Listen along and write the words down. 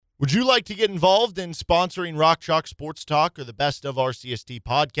Would you like to get involved in sponsoring Rock Chalk Sports Talk or the Best of RCST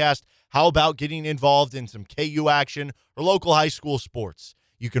podcast? How about getting involved in some KU action or local high school sports?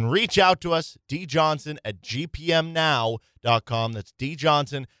 You can reach out to us, djohnson@gpmnow.com. That's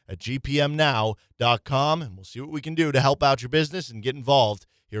djohnson@gpmnow.com, and we'll see what we can do to help out your business and get involved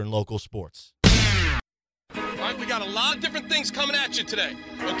here in local sports. All right, we got a lot of different things coming at you today,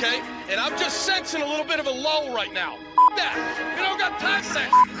 okay? And I'm just sensing a little bit of a lull right now. That. We don't got time for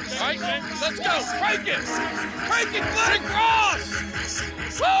that. All right, let's go. Crank it. Crank it. Let it cross.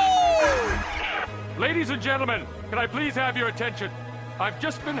 Woo! Ladies and gentlemen, can I please have your attention? I've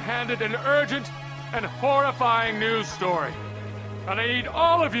just been handed an urgent and horrifying news story. And I need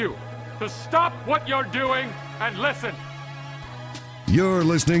all of you to stop what you're doing and listen. You're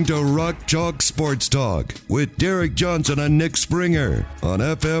listening to Rock Chalk Sports Talk with Derek Johnson and Nick Springer on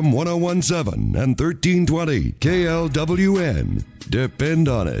FM 1017 and 1320 KLWN. Depend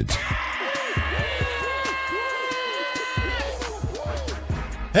on it.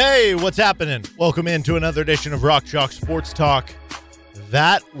 Hey, what's happening? Welcome into another edition of Rock Chalk Sports Talk.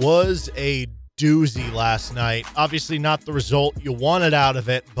 That was a doozy last night. Obviously not the result you wanted out of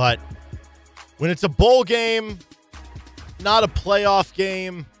it, but when it's a bowl game, not a playoff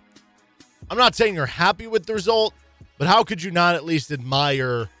game, I'm not saying you're happy with the result, but how could you not at least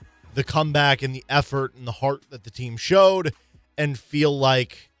admire the comeback and the effort and the heart that the team showed and feel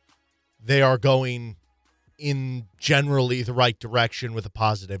like they are going in generally the right direction with a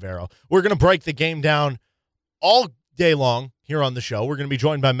positive arrow? We're going to break the game down all day long here on the show. We're going to be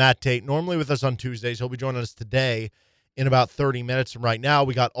joined by Matt Tate, normally with us on Tuesdays. He'll be joining us today in about 30 minutes from right now.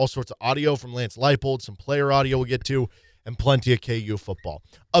 We got all sorts of audio from Lance Leipold, some player audio we'll get to, and plenty of KU football.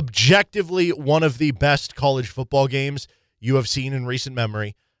 Objectively, one of the best college football games you have seen in recent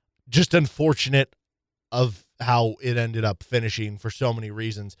memory. Just unfortunate of how it ended up finishing for so many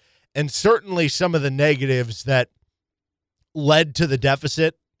reasons. And certainly some of the negatives that led to the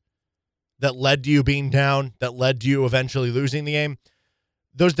deficit, that led to you being down, that led to you eventually losing the game,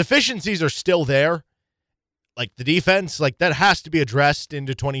 those deficiencies are still there. Like the defense, like that has to be addressed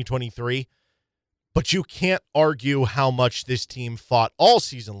into 2023. But you can't argue how much this team fought all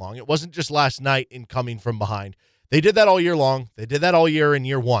season long. It wasn't just last night in coming from behind. They did that all year long. They did that all year in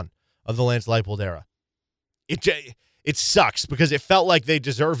year one of the Lance Leipold era. It sucks because it felt like they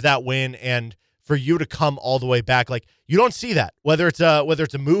deserved that win, and for you to come all the way back, like you don't see that. Whether it's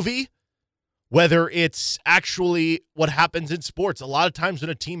a movie, whether it's actually what happens in sports, a lot of times when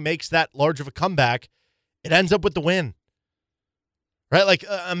a team makes that large of a comeback, it ends up with the win. Right? Like,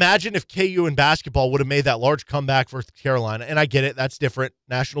 imagine if KU in basketball would have made that large comeback for Carolina. And I get it. That's different.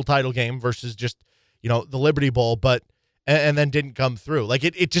 National title game versus just, the Liberty Bowl, but and then didn't come through. Like,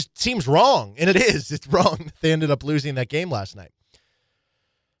 it just seems wrong. And it is. It's wrong. They ended up losing that game last night.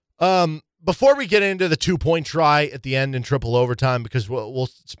 Before we get into the 2-point try at the end in triple overtime, because we'll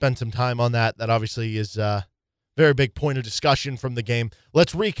spend some time on that. That obviously is a very big point of discussion from the game.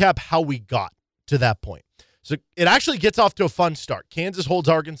 Let's recap how we got to that point. So it actually gets off to a fun start. Kansas holds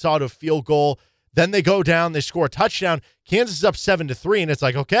Arkansas to a field goal. Then they go down. They score a touchdown. Kansas is up 7-3, and it's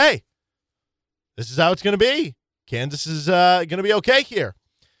like, okay, this is how it's going to be. Kansas is going to be okay here.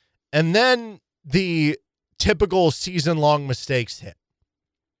 And then the typical season-long mistakes hit.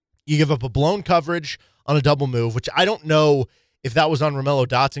 You give up a blown coverage on a double move, which I don't know if that was on Romello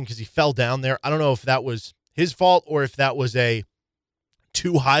Dotson because he fell down there. I don't know if that was his fault or if that was a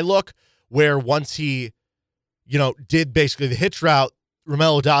too high look where once he did basically the hitch route,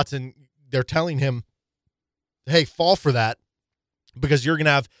 Romello Dotson, they're telling him, hey, fall for that because you're going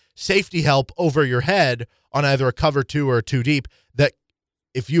to have safety help over your head on either a cover 2 or a 2 deep that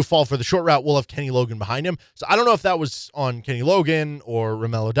if you fall for the short route, we'll have Kenny Logan behind him. So I don't know if that was on Kenny Logan or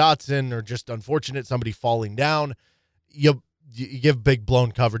Romello Dotson or just unfortunate, somebody falling down. You give big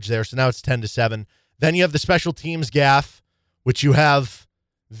blown coverage there. So now it's 10-7. Then you have the special teams gaffe, which you have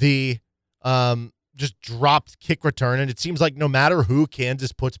the just dropped kick return, and it seems like no matter who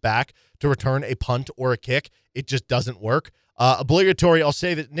Kansas puts back to return a punt or a kick, it just doesn't work. Obligatory, I'll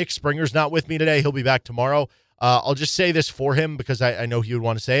say that Nick Springer's not with me today. He'll be back tomorrow. I'll just say this for him because I know he would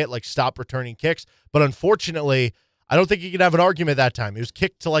want to say it, like stop returning kicks. But unfortunately, I don't think he could have an argument that time. He was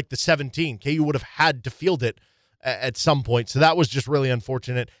kicked to like the 17. KU would have had to field it at some point. So that was just really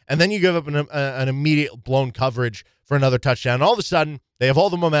unfortunate. And then you give up an immediate blown coverage for another touchdown. All of a sudden, they have all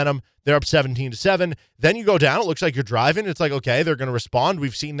the momentum. They're up 17-7. Then you go down. It looks like you're driving. It's like, okay, they're going to respond.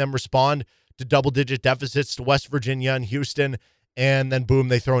 We've seen them respond to double-digit deficits to West Virginia and Houston. And then, boom,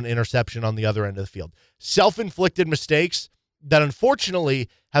 they throw an interception on the other end of the field. Self-inflicted mistakes that unfortunately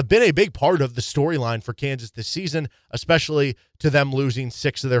have been a big part of the storyline for Kansas this season, especially to them losing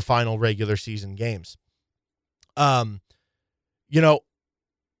 6 of their final regular season games.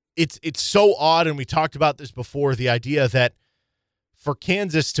 It's so odd, and we talked about this before, the idea that for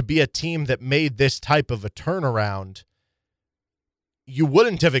Kansas to be a team that made this type of a turnaround, you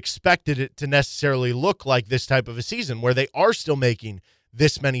wouldn't have expected it to necessarily look like this type of a season where they are still making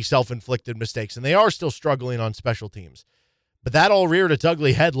this many self-inflicted mistakes and they are still struggling on special teams. But that all reared its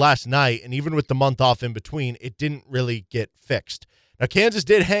ugly head last night, and even with the month off in between, it didn't really get fixed. Now, Kansas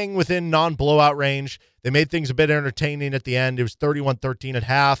did hang within non-blowout range. They made things a bit entertaining at the end. It was 31-13 at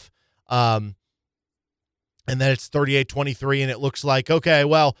half. And then it's 38-23, and it looks like, okay,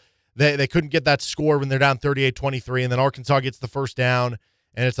 well, they couldn't get that score when they're down 38-23, and then Arkansas gets the first down,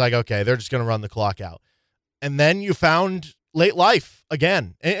 and it's like, okay, they're just going to run the clock out. And then you found late life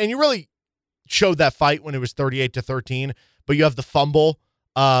again, and you really showed that fight when it was 38-13, but you have the fumble.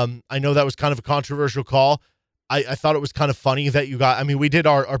 I know that was kind of a controversial call. I thought it was kind of funny that you got, we did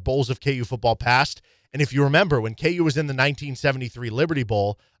our Bowls of KU football past, and if you remember, when KU was in the 1973 Liberty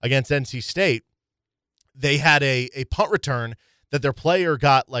Bowl against NC State, they had a punt return that their player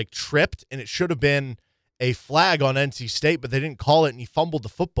got tripped, and it should have been a flag on NC State, but they didn't call it, and he fumbled the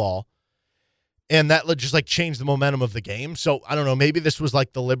football, and that just changed the momentum of the game. So I don't know, maybe this was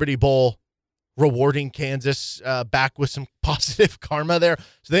the Liberty Bowl rewarding Kansas back with some positive karma there.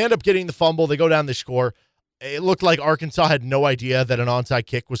 So they end up getting the fumble. They go down, they score. It looked like Arkansas had no idea that an onside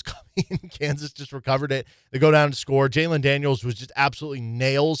kick was coming. Kansas just recovered it. They go down to score. Jalen Daniels was just absolutely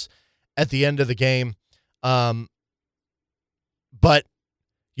nails at the end of the game. But,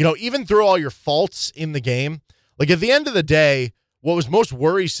 even through all your faults in the game, at the end of the day, what was most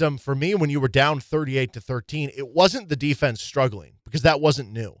worrisome for me when you were down 38-13, it wasn't the defense struggling, because that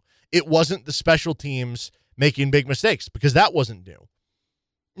wasn't new. It wasn't the special teams making big mistakes, because that wasn't new.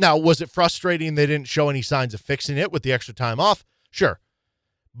 Now, was it frustrating they didn't show any signs of fixing it with the extra time off? Sure.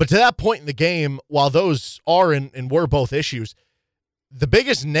 But to that point in the game, while those are and were both issues, the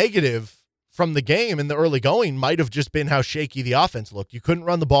biggest negative from the game in the early going might have just been how shaky the offense looked. You couldn't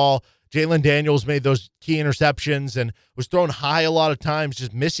run the ball. Jalen Daniels made those key interceptions and was thrown high a lot of times,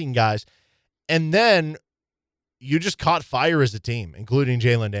 just missing guys. And then you just caught fire as a team, including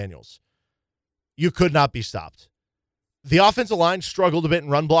Jalen Daniels. You could not be stopped. The offensive line struggled a bit in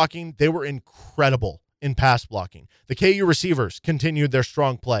run blocking. They were incredible in pass blocking. The KU receivers continued their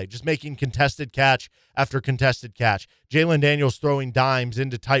strong play, just making contested catch after contested catch. Jalen Daniels throwing dimes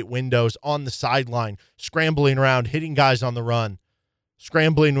into tight windows on the sideline, scrambling around, hitting guys on the run,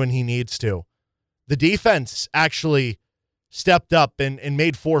 scrambling when he needs to. The defense actually stepped up and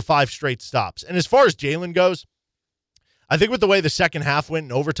made 4 or 5 straight stops. And as far as Jalen goes, I think with the way the second half went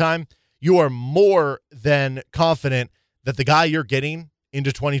in overtime, you are more than confident that the guy you're getting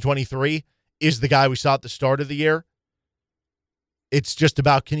into 2023 is the guy we saw at the start of the year. It's just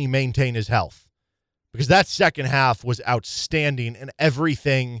about, can he maintain his health? Because that second half was outstanding in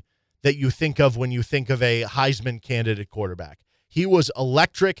everything that you think of when you think of a Heisman candidate quarterback. He was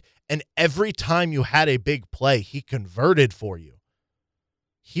electric, and every time you had a big play, he converted for you.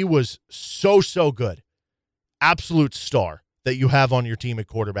 He was so good. Absolute star that you have on your team at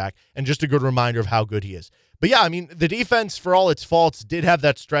quarterback, and just a good reminder of how good he is. But yeah, the defense, for all its faults, did have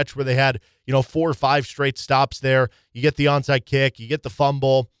that stretch where they had, 4 or 5 straight stops there. You get the onside kick, you get the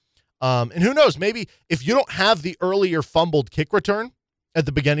fumble. And who knows, maybe if you don't have the earlier fumbled kick return at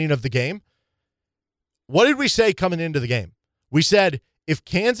the beginning of the game, what did we say coming into the game? We said if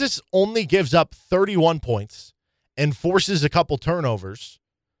Kansas only gives up 31 points and forces a couple turnovers,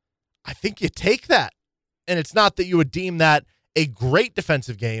 I think you take that. And it's not that you would deem that a great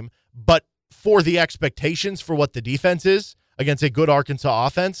defensive game, but for the expectations for what the defense is against a good Arkansas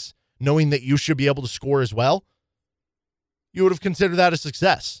offense, knowing that you should be able to score as well, you would have considered that a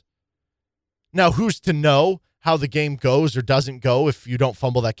success. Now, who's to know how the game goes or doesn't go if you don't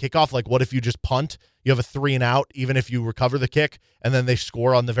fumble that kickoff? What if you just punt? You have a 3 and out, even if you recover the kick, and then they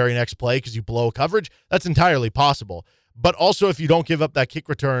score on the very next play because you blow coverage? That's entirely possible. But also, if you don't give up that kick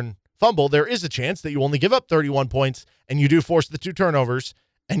return fumble, there is a chance that you only give up 31 points and you do force the 2 turnovers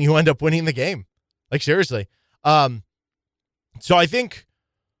and you end up winning the game. Seriously. So I think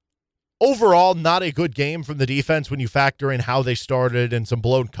overall, not a good game from the defense when you factor in how they started and some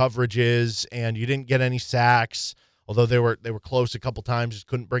blown coverages, and you didn't get any sacks, although they were close a couple times, just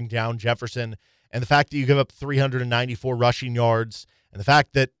couldn't bring down Jefferson. And the fact that you give up 394 rushing yards, and the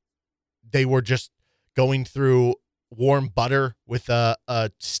fact that they were just going through warm butter with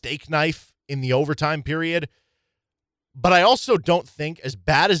a steak knife in the overtime period. But I also don't think, as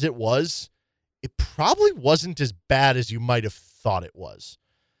bad as it was, it probably wasn't as bad as you might have thought it was.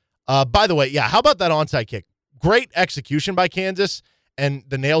 By the way, yeah, how about that onside kick? Great execution by Kansas, and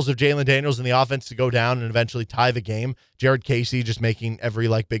the nails of Jalen Daniels in the offense to go down and eventually tie the game. Jared Casey just making every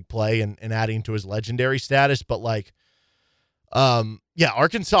big play and adding to his legendary status. But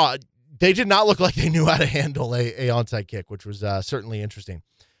Arkansas, they did not look like they knew how to handle a onside kick, which was certainly interesting.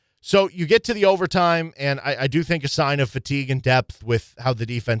 So you get to the overtime, and I do think a sign of fatigue and depth with how the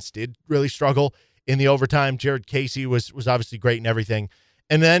defense did really struggle in the overtime. Jared Casey was obviously great and everything.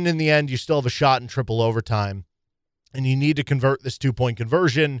 And then in the end, you still have a shot in triple overtime, and you need to convert this 2-point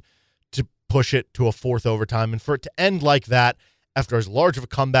conversion to push it to a fourth overtime. And for it to end like that, after as large of a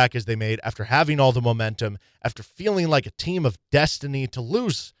comeback as they made, after having all the momentum, after feeling like a team of destiny, to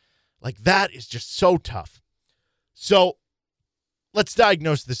lose like that is just so tough. So let's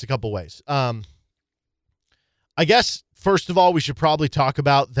diagnose this a couple ways. I guess, first of all, we should probably talk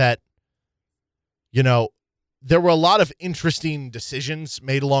about that, there were a lot of interesting decisions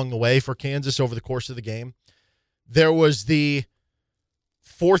made along the way for Kansas over the course of the game. There was the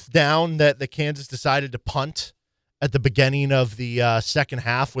fourth down that Kansas decided to punt at the beginning of the second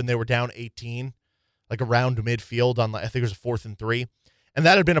half when they were down 18, around midfield on, I think it was a 4th and 3. And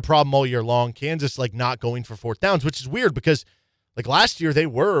that had been a problem all year long. Kansas, not going for fourth downs, which is weird because, last year they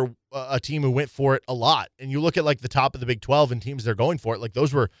were a team who went for it a lot. And you look at, the top of the Big 12 and teams that are going for it,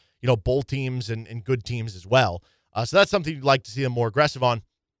 those were, bowl teams and good teams as well. So that's something you'd like to see them more aggressive on.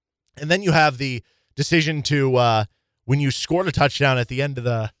 And then you have the decision to, when you scored a touchdown at the end of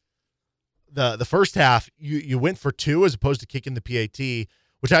the first half, you went for 2 as opposed to kicking the PAT,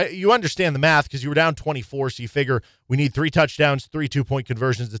 which you understand the math because you were down 24, so you figure we need 3 touchdowns, 3 2-point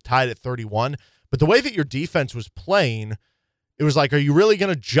conversions to tie it at 31. But the way that your defense was playing, it was are you really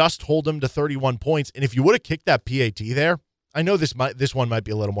going to just hold them to 31 points? And if you would have kicked that PAT there, I know this one might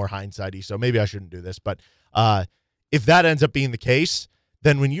be a little more hindsighty, so maybe I shouldn't do this, but if that ends up being the case,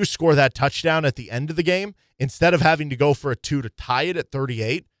 then when you score that touchdown at the end of the game, instead of having to go for a 2 to tie it at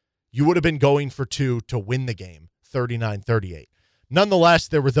 38, you would have been going for 2 to win the game, 39-38. Nonetheless,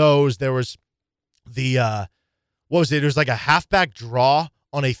 there were those. There was the, what was it? It was a halfback draw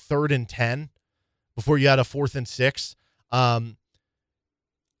on a 3rd and 10 before you had a 4th and 6.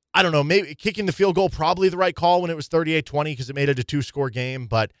 I don't know, maybe kicking the field goal, probably the right call when it was 38-20 because it made it a 2-score game,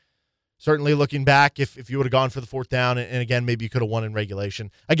 but certainly looking back, if you would have gone for the 4th down, and again, maybe you could have won in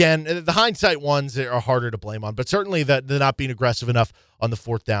regulation. Again, the hindsight ones are harder to blame on, but certainly the not being aggressive enough on the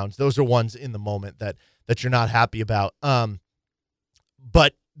 4th downs, those are ones in the moment that you're not happy about.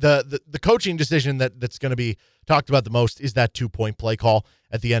 But the coaching decision that's going to be talked about the most is that 2-point play call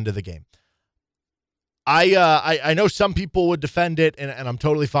at the end of the game. I know some people would defend it, and I'm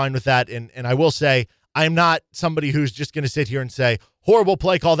totally fine with that. And I will say, I'm not somebody who's just going to sit here and say, horrible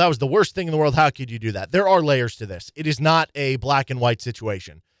play call, that was the worst thing in the world, how could you do that? There are layers to this. It is not a black and white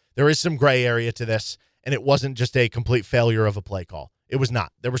situation. There is some gray area to this, and it wasn't just a complete failure of a play call. It was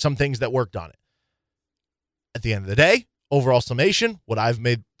not. There were some things that worked on it. At the end of the day, overall summation, would I have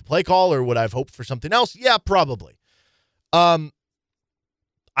made the play call or would I have hoped for something else? Yeah, probably.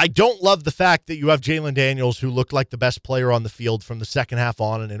 I don't love the fact that you have Jalen Daniels, who looked like the best player on the field from the second half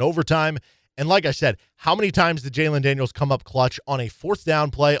on and in overtime. And like I said, how many times did Jalen Daniels come up clutch on a 4th down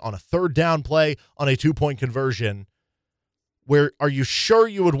play, on a 3rd down play, on a 2-point conversion? Where are you sure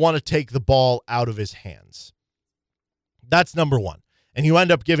you would want to take the ball out of his hands? That's number one. And you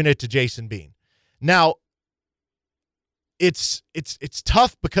end up giving it to Jason Bean. Now, it's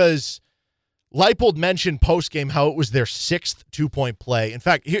tough because Leipold mentioned postgame how it was their 6th 2-point play. In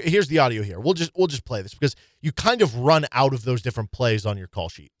fact, here's the audio here. We'll just play this because you kind of run out of those different plays on your call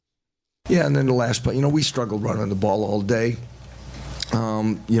sheet. Yeah, and then the last play, we struggled running the ball all day.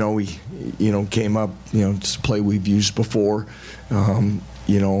 We came up, it's a play we've used before, off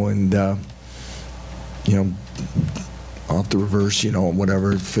the reverse,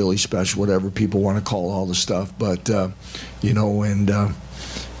 whatever, Philly special, whatever people want to call all the stuff. But,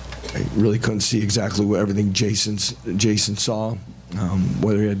 I really couldn't see exactly what everything Jason saw,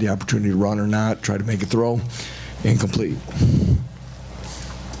 whether he had the opportunity to run or not, try to make a throw, incomplete.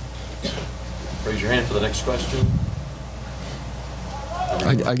 Raise your hand for the next question.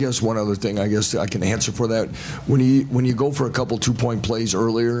 I guess one other thing, I guess I can answer for that. When you go for a couple 2-point plays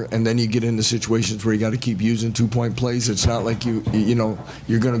earlier, and then you get into situations where you got to keep using 2-point plays, it's not like you're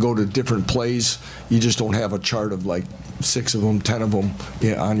going to go to different plays. You just don't have a chart of 6 of them, 10 of them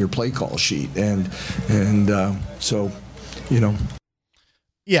on your play call sheet, so.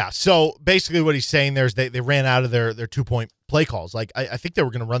 Yeah, so basically what he's saying there is they ran out of their 2-point play calls. I think they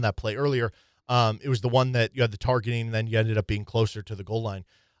were going to run that play earlier. It was the one that you had the targeting, and then you ended up being closer to the goal line.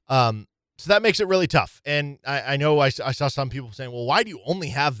 So that makes it really tough. And I know I saw some people saying, well, why do you only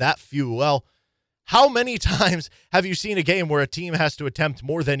have that few? Well, how many times have you seen a game where a team has to attempt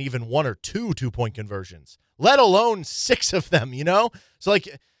more than even 1 or 2 two-point conversions, let alone 6 of them, you know? So,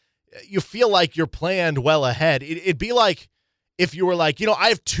 like, you feel like you're planned well ahead. It'd be like if you were like, you know, I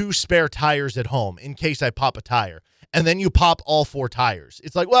have 2 spare tires at home in case I pop a tire, and then you pop all 4 tires.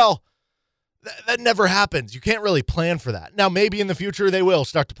 It's like, well, that never happens. You can't really plan for that. Now, maybe in the future they will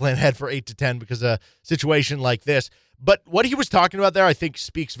start to plan ahead for 8 to 10 because of a situation like this. But what he was talking about there, I think,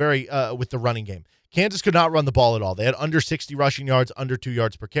 speaks very with the running game. Kansas could not run the ball at all. They had under 60 rushing yards, under 2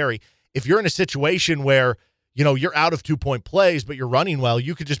 yards per carry. If you're in a situation where, you know, you're out of 2-point plays, but you're running well,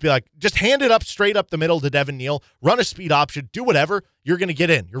 you could just be like, just hand it up straight up the middle to Devin Neal, run a speed option, do whatever, you're going to get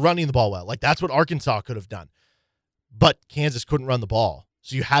in. You're running the ball well. Like, that's what Arkansas could have done. But Kansas couldn't run the ball,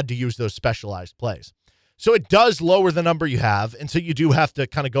 so you had to use those specialized plays. So it does lower the number you have, and so you do have to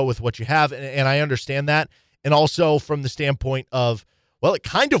kind of go with what you have, and I understand that. And also from the standpoint of, well, it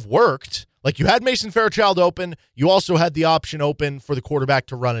kind of worked. Like, you had Mason Fairchild open. You also had the option open for the quarterback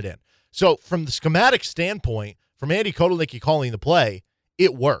to run it in. So from the schematic standpoint, from Andy Kotelnicki calling the play,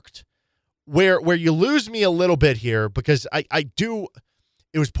 it worked. Where you lose me a little bit here, because it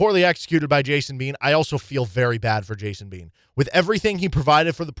was poorly executed by Jason Bean. I also feel very bad for Jason Bean. With everything he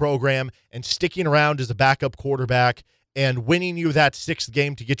provided for the program and sticking around as a backup quarterback and winning you that 6th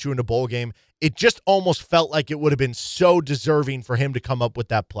game to get you into bowl game, it just almost felt like it would have been so deserving for him to come up with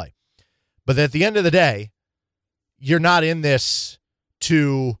that play. But at the end of the day, you're not in this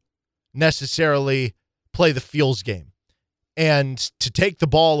to necessarily play the feels game. And to take the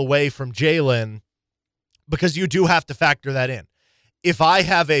ball away from Jalen, because you do have to factor that in. If I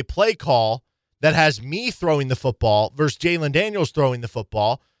have a play call that has me throwing the football versus Jalen Daniels throwing the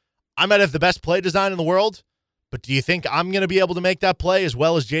football, I might have the best play design in the world, but do you think I'm going to be able to make that play as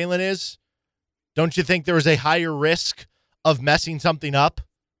well as Jalen is? Don't you think there is a higher risk of messing something up?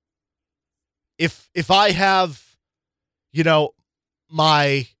 If I have, you know,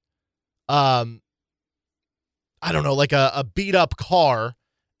 my, I don't know, like a beat up car,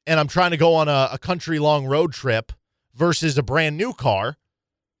 and I'm trying to go on a country long road trip versus a brand new car,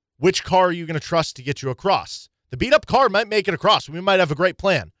 which car are you going to trust to get you across? The beat up car might make it across. We might have a great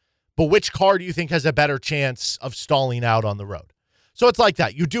plan, but which car do you think has a better chance of stalling out on the road? So it's like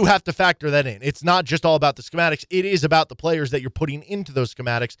that. You do have to factor that in. It's not just all about the schematics. It is about the players that you're putting into those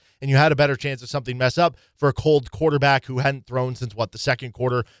schematics, and you had a better chance of something mess up for a cold quarterback who hadn't thrown since, the second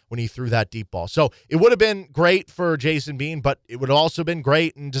quarter when he threw that deep ball. So it would have been great for Jason Bean, but it would have also been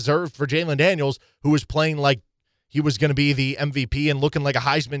great and deserved for Jalen Daniels, who was playing like he was going to be the MVP and looking like a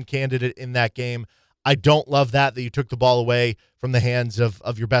Heisman candidate in that game. I don't love that you took the ball away from the hands of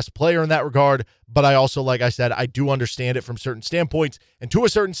your best player in that regard, but I also, like I said, I do understand it from certain standpoints, and to a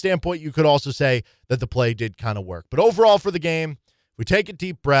certain standpoint, you could also say that the play did kind of work. But overall for the game, we take a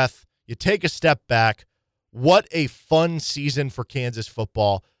deep breath, you take a step back. What a fun season for Kansas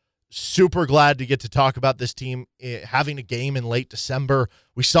football. Super glad to get to talk about this team having a game in late December.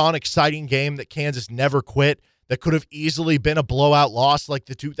 We saw an exciting game that Kansas never quit, that could have easily been a blowout loss like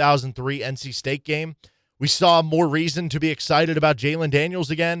the 2003 NC State game. We saw more reason to be excited about Jalen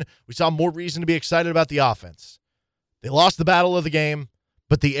Daniels again. We saw more reason to be excited about the offense. They lost the battle of the game,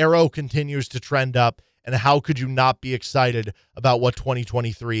 but the arrow continues to trend up, and how could you not be excited about what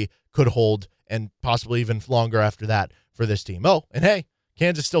 2023 could hold, and possibly even longer after that for this team? Oh, and hey,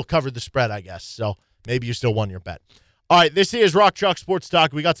 Kansas still covered the spread, I guess, so maybe you still won your bet. All right, this is Rock Chalk Sports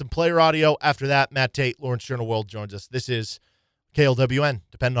Talk. We got some player audio. After that, Matt Tate, Lawrence Journal World joins us. This is KLWN.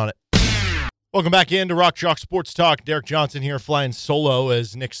 Depend on it. Welcome back into Rock Chalk Sports Talk. Derek Johnson here flying solo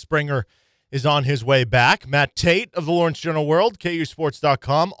as Nick Springer is on his way back. Matt Tate of the Lawrence Journal World,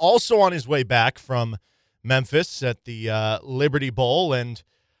 KUSports.com, also on his way back from Memphis at the Liberty Bowl. And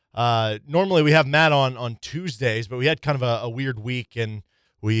normally we have Matt on Tuesdays, but we had kind of a weird week, and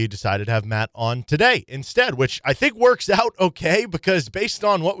we decided to have Matt on today instead, which I think works out okay because based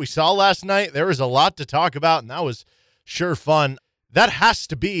on what we saw last night, there was a lot to talk about, and that was sure fun. That has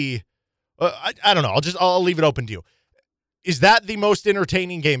to be, I don't know, I'll leave it open to you. Is that the most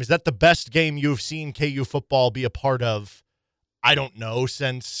entertaining game? Is that the best game you've seen KU football be a part of, I don't know,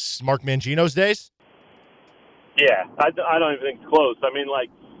 since Mark Mangino's days? Yeah, I don't even think it's close. I mean, like,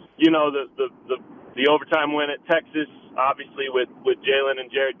 you know, the overtime win at Texas, obviously with Jalen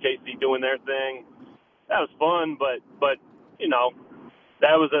and Jared Casey doing their thing, that was fun. But you know,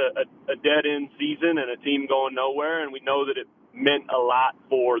 that was a dead end season and a team going nowhere, and we know that it meant a lot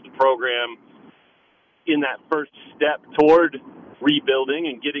for the program in that first step toward rebuilding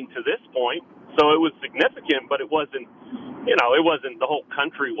and getting to this point. So it was significant, but it wasn't it wasn't the whole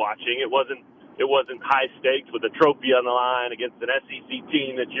country watching. It wasn't high stakes with a trophy on the line against an SEC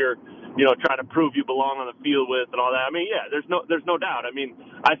team that you're, trying to prove you belong on the field with and all that. I mean, yeah, there's no doubt. I mean,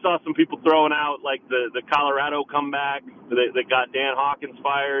 I saw some people throwing out like the Colorado comeback that got Dan Hawkins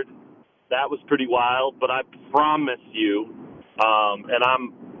fired. That was pretty wild, but I promise you, and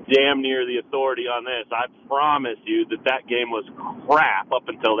I'm damn near the authority on this, I promise you that game was crap up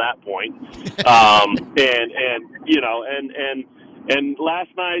until that point. And last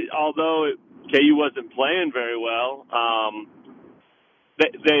night, although KU wasn't playing very well,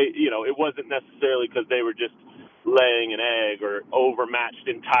 it wasn't necessarily because they were just laying an egg or overmatched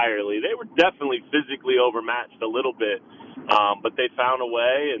entirely. They were definitely physically overmatched a little bit, but they found a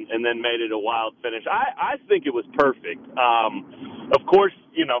way and then made it a wild finish. I think it was perfect. Of course,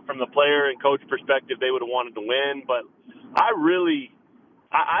 from the player and coach perspective, they would have wanted to win, but I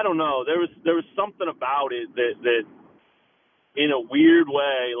don't know. There was something about it that in a weird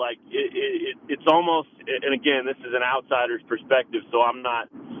way, like it's almost, and again, this is an outsider's perspective, so I'm not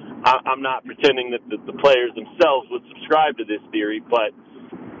pretending that the players themselves would subscribe to this theory, but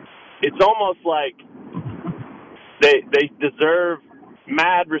it's almost like they deserve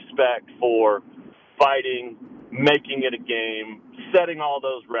mad respect for fighting, making it a game, setting all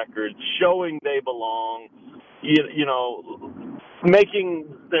those records, showing they belong, making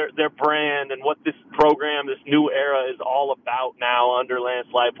their brand and what this program, this new era is all about now under Lance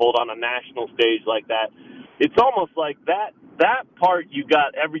Leipold on a national stage like that. It's almost like that part you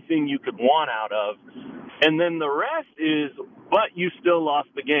got everything you could want out of, and then the rest is, but you still lost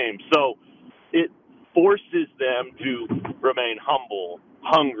the game. So it forces them to remain humble,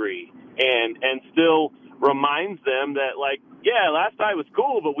 hungry, and still reminds them that, like, yeah, last night was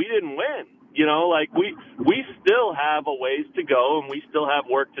cool, but we didn't win. We still have a ways to go, and we still have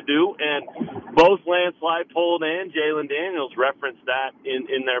work to do. And both Lance Leipold and Jalon Daniels referenced that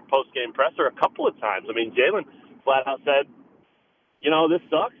in their post-game presser a couple of times. I mean, Jalon flat out said, this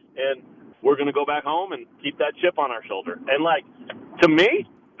sucks, and we're going to go back home and keep that chip on our shoulder. And, like, to me,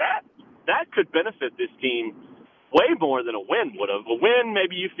 that could benefit this team way more than a win would have. A win,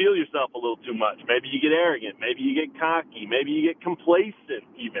 maybe you feel yourself a little too much. Maybe you get arrogant. Maybe you get cocky. Maybe you get complacent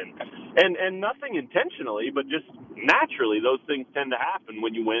even. And nothing intentionally, but just naturally those things tend to happen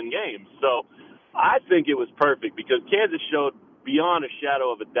when you win games. So I think it was perfect because Kansas showed beyond a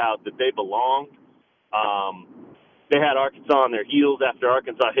shadow of a doubt that they belonged. They had Arkansas on their heels after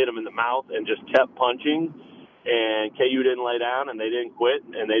Arkansas hit them in the mouth and just kept punching. And KU didn't lay down, and they didn't quit,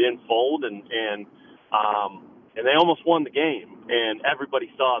 and they didn't fold, and they almost won the game, and everybody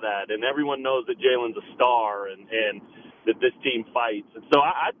saw that, and everyone knows that Jalon's a star, and that this team fights. And so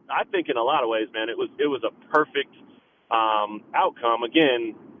I think in a lot of ways, man, it was a perfect outcome.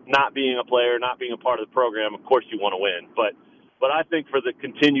 Again, not being a player, not being a part of the program, of course you want to win, but I think for the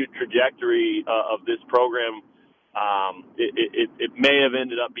continued trajectory of this program, it may have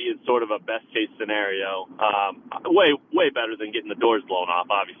ended up being sort of a best-case scenario, way better than getting the doors blown off,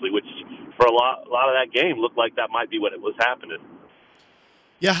 obviously, which for a lot of that game looked like that might be what it was happening.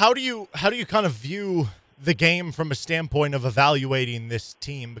 Yeah, how do you kind of view the game from a standpoint of evaluating this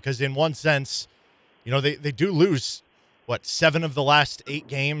team? Because in one sense, they do lose, 7 of the last 8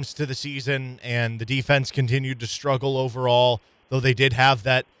 games to the season, and the defense continued to struggle overall, though they did have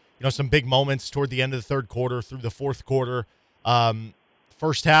that, some big moments toward the end of the third quarter through the fourth quarter.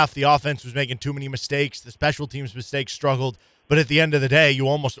 First half, the offense was making too many mistakes. The special teams mistakes struggled. But at the end of the day, you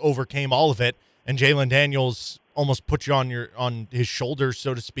almost overcame all of it. And Jalon Daniels almost put you on his shoulders,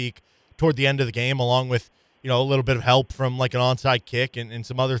 so to speak, toward the end of the game, along with, a little bit of help from like an onside kick and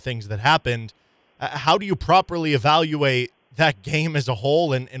some other things that happened. How do you properly evaluate that game as a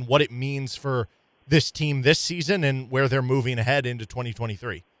whole and what it means for this team this season and where they're moving ahead into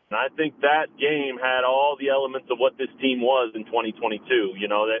 2023? I think that game had all the elements of what this team was in 2022.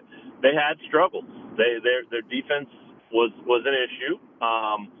 That they had struggles. Their defense was an issue.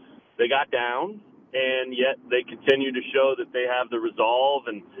 They got down, and yet they continue to show that they have the resolve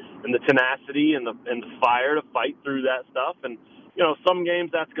and the tenacity and the fire to fight through that stuff. And some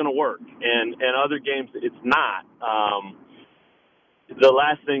games that's going to work, and other games it's not. The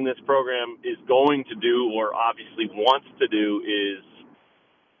last thing this program is going to do, or obviously wants to do, is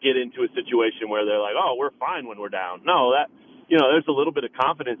get into a situation where they're like, oh, we're fine when we're down. No, there's a little bit of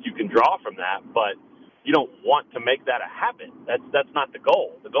confidence you can draw from that, but you don't want to make that a habit. That's not the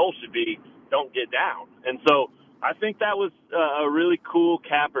goal. The goal should be don't get down. And so I think that was a really cool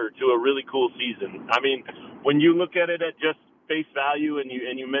capper to a really cool season. I mean, when you look at it at just face value, and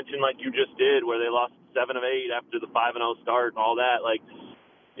you mentioned like you just did, where they lost 7 of 8 after the 5-0 start and all that, like,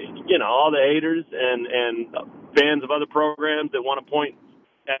 all the haters and fans of other programs that want to point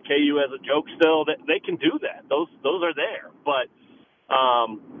at KU as a joke still, they can do that. Those are there. But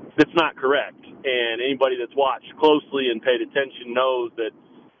it's not correct. And anybody that's watched closely and paid attention knows that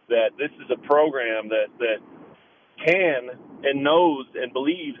this is a program that can and knows and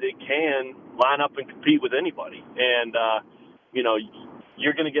believes it can line up and compete with anybody. And,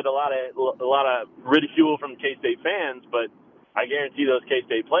 you're going to get a lot of ridicule from K-State fans, but I guarantee those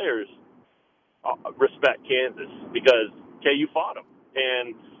K-State players respect Kansas because KU fought them.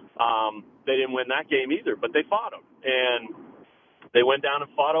 And they didn't win that game either, but they fought them. And they went down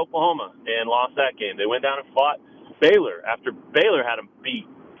and fought Oklahoma and lost that game. They went down and fought Baylor after Baylor had them beat,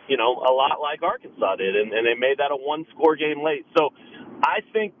 a lot like Arkansas did, and they made that a one-score game late. So I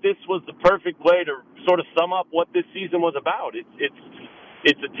think this was the perfect way to sort of sum up what this season was about.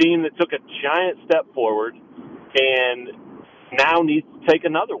 It's a team that took a giant step forward and now needs to take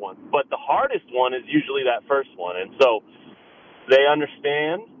another one. But the hardest one is usually that first one. And so they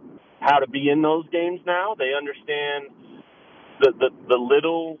understand how to be in those games now. They understand the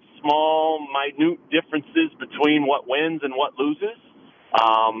little, small, minute differences between what wins and what loses.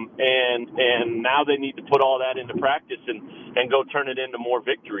 And now they need to put all that into practice and go turn it into more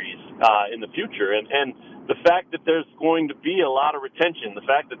victories in the future. And the fact that there's going to be a lot of retention, the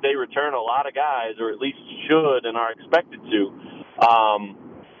fact that they return a lot of guys, or at least should and are expected to,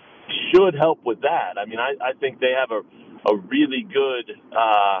 should help with that. I mean, I think they have a really good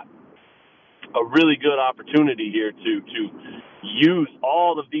opportunity here to use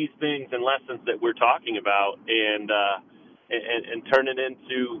all of these things and lessons that we're talking about and turn it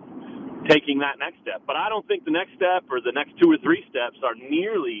into taking that next step. But I don't think the next step or the next 2 or 3 steps are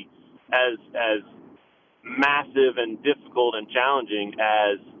nearly as massive and difficult and challenging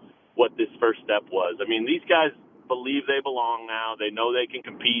as what this first step was. I mean, these guys believe they belong now. They know they can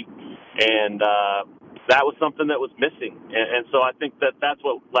compete, and that was something that was missing. And so I think that's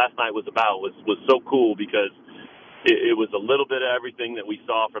what last night was about, was so cool because it was a little bit of everything that we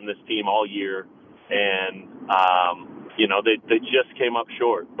saw from this team all year. And, they just came up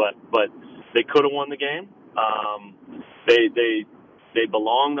short, but they could have won the game. They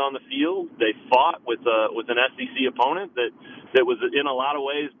belonged on the field. They fought with an SEC opponent that was in a lot of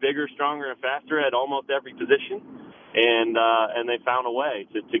ways bigger, stronger, and faster at almost every position, and they found a way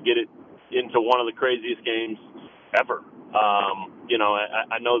to get it into one of the craziest games ever.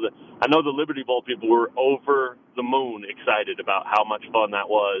 I know the Liberty Bowl people were over the moon excited about how much fun that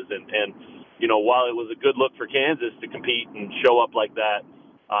was, and while it was a good look for Kansas to compete and show up like that.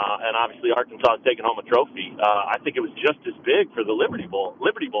 And obviously Arkansas is taking home a trophy. I think it was just as big for the Liberty Bowl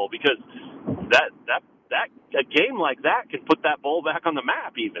because that a game like that can put that bowl back on the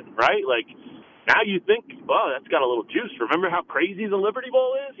map even, right? Like now you think, well, that's got a little juice. Remember how crazy the Liberty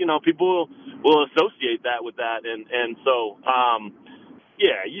Bowl is? People will associate that with that. And so,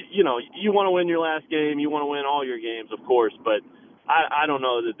 you want to win your last game. You want to win all your games, of course, but I don't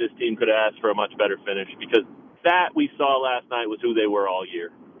know that this team could have asked for a much better finish because that we saw last night was who they were all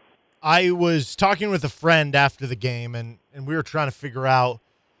year. I was talking with a friend after the game, and we were trying to figure out,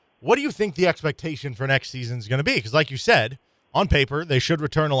 what do you think the expectation for next season is going to be? Because like you said, on paper, they should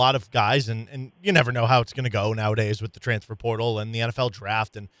return a lot of guys, and you never know how it's going to go nowadays with the transfer portal and the NFL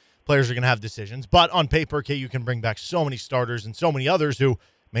draft, and players are going to have decisions. But on paper, KU can bring back so many starters and so many others who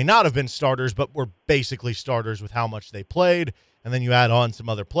may not have been starters, but were basically starters with how much they played, and then you add on some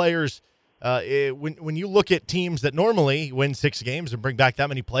other players. When you look at teams that normally win 6 games and bring back that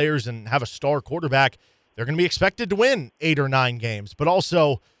many players and have a star quarterback, they're going to be expected to win 8 or 9 games. But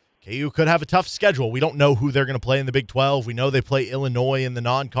also, KU could have a tough schedule. We don't know who they're going to play in the Big 12. We know they play Illinois in the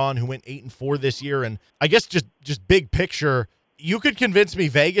non-con, who went 8-4 this year. And I guess just big picture, you could convince me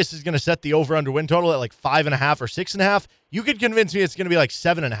Vegas is going to set the over-under win total at like 5.5 or 6.5. You could convince me it's going to be like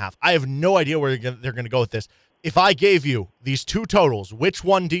 7.5. I have no idea where they're going to go with this. If I gave you these 2 totals, which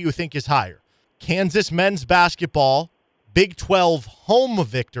one do you think is higher? Kansas men's basketball, Big 12 home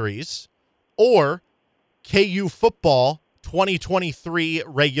victories, or KU football 2023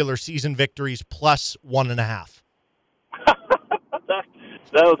 regular season victories plus 1.5?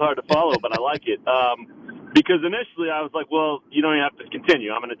 That was hard to follow, but I like it. Because initially I was like, well, you don't even have to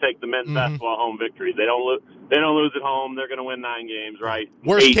continue. I'm going to take the men's basketball home victories. They don't lose at home. They're going to win 9 games, right?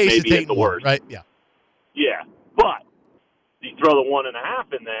 Worst 8 case, maybe it's 8 at the worst, right? Yeah. Yeah, but you throw the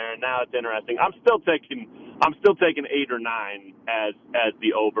 1.5 in there, and now it's interesting. I'm still taking 8 or 9 as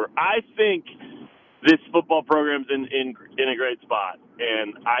the over. I think this football program's in a great spot,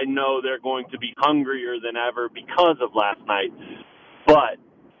 and I know they're going to be hungrier than ever because of last night. But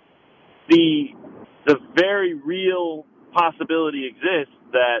the very real possibility exists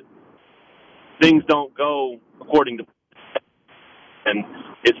that things don't go according to and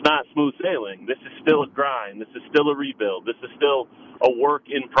it's not smooth sailing. This is still a grind. This is still a rebuild. This is still a work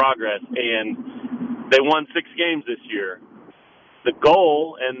in progress. And they won 6 games this year. The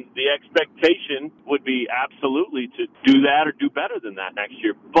goal and the expectation would be absolutely to do that or do better than that next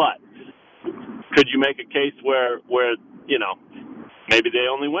year. But could you make a case where maybe they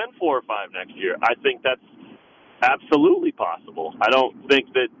only win 4 or 5 next year? I think that's absolutely possible. I don't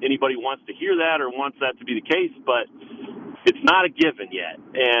think that anybody wants to hear that or wants that to be the case, but it's not a given yet.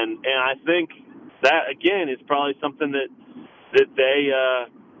 And I think that, again, is probably something that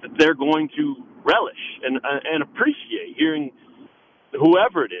they're going to relish and appreciate, hearing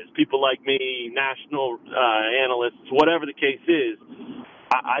whoever it is, people like me, national analysts, whatever the case is.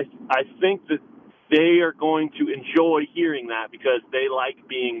 I think that they are going to enjoy hearing that because they like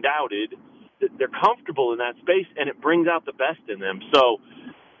being doubted. They're comfortable in that space, and it brings out the best in them. So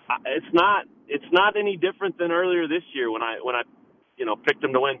it's not any different than earlier this year when I picked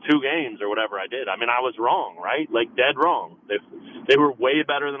them to win 2 games or whatever I did. I mean, I was wrong, right? Like, dead wrong. They were way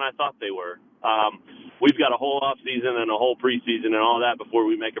better than I thought they were. We've got a whole off season and a whole preseason and all that before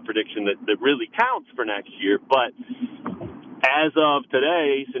we make a prediction that really counts for next year. But as of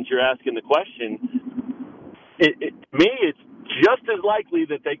today, since you're asking the question, to me, it's just as likely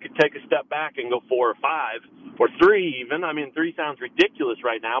that they could take a step back and go 4 or 5 or 3 even. I mean, 3 sounds ridiculous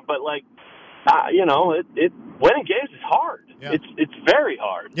right now, but winning games is hard. Yeah. It's very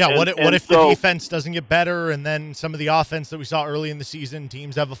hard. Yeah. What if the defense doesn't get better, and then some of the offense that we saw early in the season,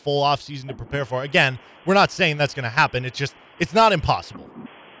 teams have a full off season to prepare for? Again, we're not saying that's going to happen. It's not impossible.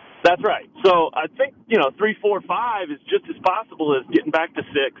 That's right. So I think 3, 4, 5 is just as possible as getting back to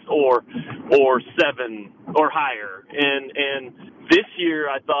 6 or 7 or higher. And this year,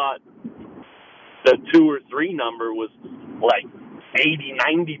 I thought the 2 or 3 number was like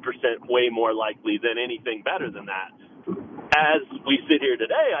 80-90% way more likely than anything better than that. As we sit here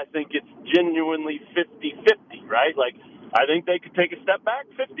today, I think it's genuinely 50-50, right? Like, I think they could take a step back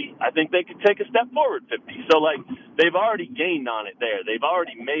 50. I think they could take a step forward 50. So, like, they've already gained on it there. They've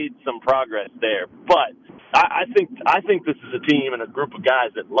already made some progress there. But I think this is a team and a group of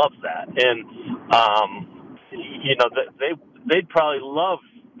guys that loves that. And, they'd probably love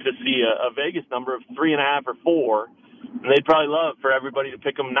to see a Vegas number of 3.5 or 4. And they'd probably love for everybody to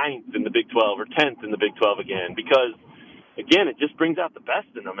pick them 9th in the Big 12 or 10th in the Big 12 again, because, again, it just brings out the best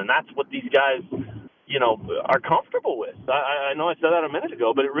in them, and that's what these guys, are comfortable with. I know I said that a minute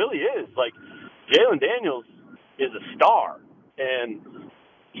ago, but it really is. Like, Jalen Daniels is a star, and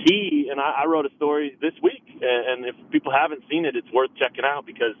I wrote a story this week, and if people haven't seen it, it's worth checking out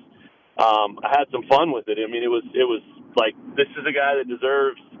because I had some fun with it. I mean, it was like, this is a guy that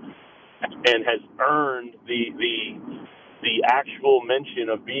deserves and has earned the actual mention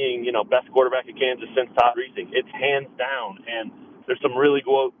of being, best quarterback in Kansas since Todd Reesing. It's hands down. And there's some really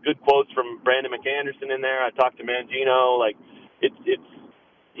good quotes from Brandon McAnderson in there. I talked to Mangino. Like,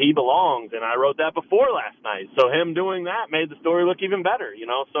 he belongs. And I wrote that before last night. So him doing that made the story look even better,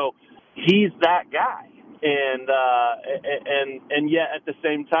 So he's that guy. And yet at the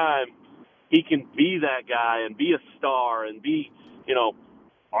same time, he can be that guy and be a star and be,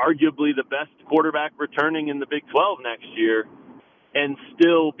 arguably the best quarterback returning in the Big 12 next year, and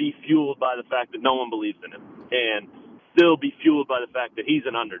still be fueled by the fact that no one believes in him, and still be fueled by the fact that he's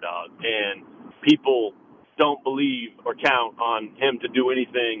an underdog, and people don't believe or count on him to do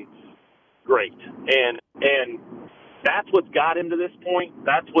anything great. And that's what's got him to this point.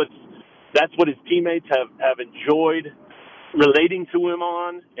 That's what his teammates have enjoyed relating to him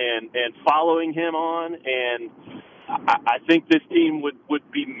on and following him on, and I think this team would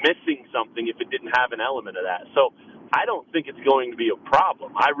be missing something if it didn't have an element of that. So I don't think it's going to be a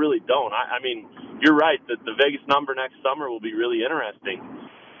problem. I really don't. I mean, you're right that the Vegas number next summer will be really interesting.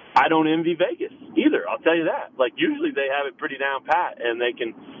 I don't envy Vegas either, I'll tell you that. Like, usually they have it pretty down pat, and they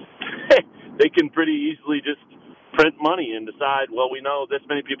can pretty easily just print money and decide, well, we know this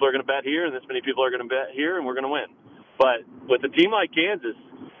many people are going to bet here and this many people are going to bet here, and we're going to win. But with a team like Kansas,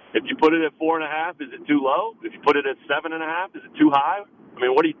 if you put it at 4.5, is it too low? If you put it at 7.5, is it too high? I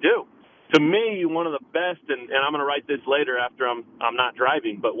mean, what do you do? To me, one of the best, and I'm going to write this later after I'm not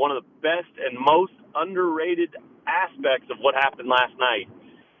driving, but one of the best and most underrated aspects of what happened last night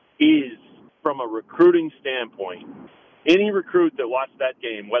is from a recruiting standpoint. Any recruit that watched that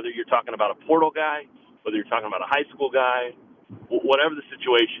game, whether you're talking about a portal guy, whether you're talking about a high school guy, whatever the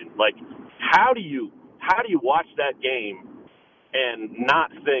situation, like, how do you watch that game and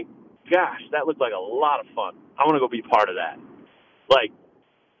not think, gosh, that looked like a lot of fun, I want to go be part of that? Like,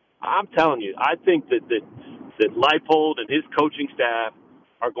 I'm telling you, I think that Leipold and his coaching staff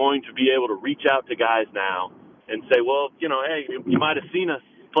are going to be able to reach out to guys now and say, well, hey, you might have seen us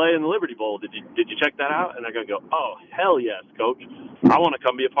play in the Liberty Bowl. Did you check that out? And they're going to go, oh, hell yes, Coach. I want to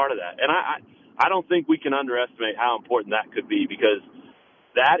come be a part of that. And I don't think we can underestimate how important that could be, because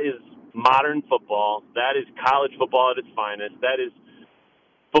that is modern football. That is college football at its finest. That is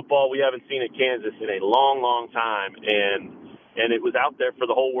football we haven't seen at Kansas in a long, long time. And it was out there for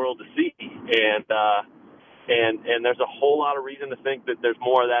the whole world to see. And there's a whole lot of reason to think that there's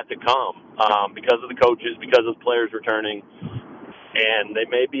more of that to come, because of the coaches, because of players returning. And they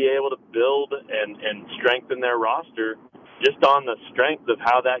may be able to build and strengthen their roster just on the strength of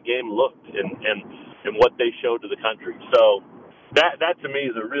how that game looked and what they showed to the country. So that to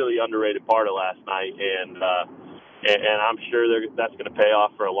me is a really underrated part of last night, and I'm sure that's going to pay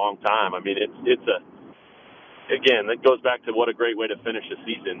off for a long time. I mean, again, that goes back to what a great way to finish a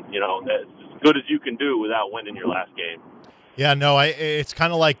season. As good as you can do without winning your last game. Yeah, no, it's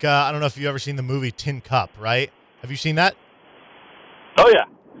kind of like I don't know if you've ever seen the movie Tin Cup, right? Have you seen that? Oh yeah.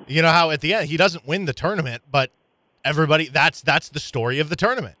 You know how at the end he doesn't win the tournament, but everybody that's the story of the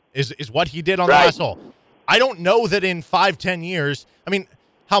tournament is what he did on the last hole. I don't know that in 5-10 years. I mean,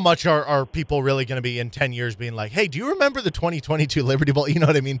 how much are people really going to be in 10 years being like, hey, do you remember the 2022 Liberty Bowl? You know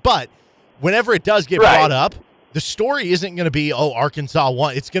what I mean? But whenever it does get brought up, the story isn't going to be, oh, Arkansas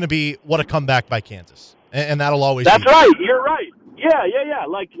won. It's going to be, what a comeback by Kansas. And that'll always be. That's right. You're right. Yeah.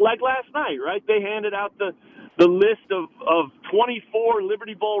 Like last night, right? They handed out the list of 24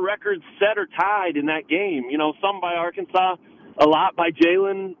 Liberty Bowl records set or tied in that game. Some by Arkansas, a lot by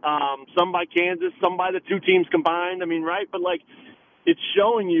Jalen, some by Kansas, some by the two teams combined. I mean, right? But, it's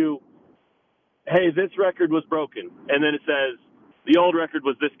showing you, hey, this record was broken. And then it says, the old record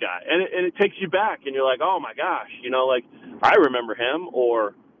was this guy. And it takes you back, and you're like, oh, my gosh. I remember him,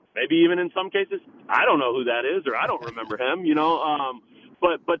 or maybe even in some cases, I don't know who that is, or I don't remember him,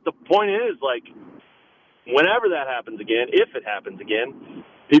 But the point is, whenever that happens again, if it happens again,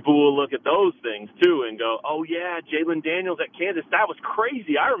 people will look at those things too and go, oh yeah, Jalen Daniels at Kansas, that was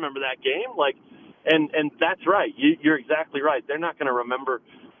crazy. I remember that game. And that's right. You're exactly right. They're not going to remember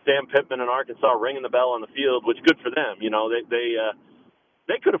Sam Pittman in Arkansas ringing the bell on the field, which good for them.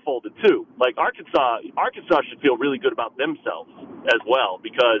 They could have folded too. Arkansas should feel really good about themselves as well,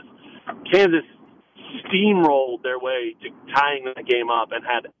 because Kansas steamrolled their way to tying the game up and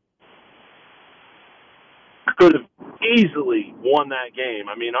could have easily won that game.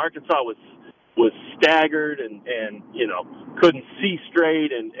 I mean, Arkansas was staggered and couldn't see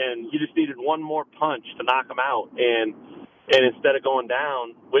straight, and you just needed one more punch to knock them out. And instead of going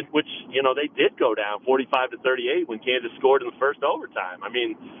down, which they did go down 45-38 when Kansas scored in the first overtime. I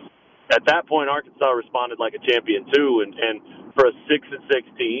mean, at that point, Arkansas responded like a champion too, and for a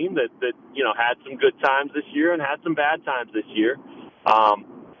 6-6 team that had some good times this year and had some bad times this year.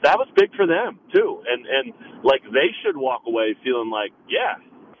 That was big for them too, and they should walk away feeling like, yeah,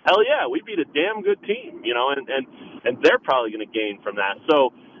 hell yeah, we beat a damn good team, and they're probably going to gain from that.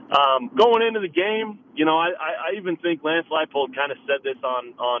 So going into the game, I even think Lance Leipold kind of said this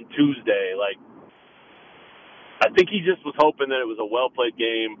on Tuesday. I think he just was hoping that it was a well played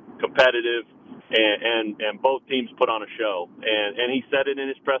game, competitive, and both teams put on a show. And he said it in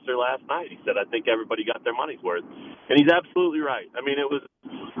his presser last night. He said, I think everybody got their money's worth. And he's absolutely right. I mean, it was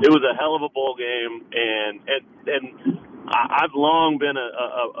a hell of a bowl game, and I've long been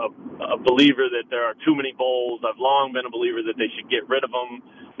a believer that there are too many bowls. I've long been a believer that they should get rid of them.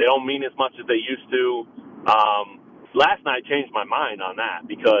 They don't mean as much as they used to. Last night changed my mind on that,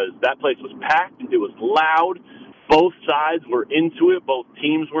 because that place was packed. It was loud. Both sides were into it. Both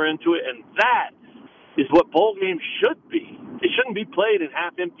teams were into it. And that is what bowl games should be. They shouldn't be played in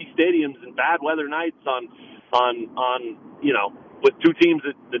half-empty stadiums and bad weather nights on with two teams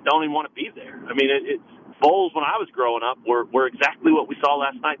that don't even want to be there. I mean, bowls when I was growing up were exactly what we saw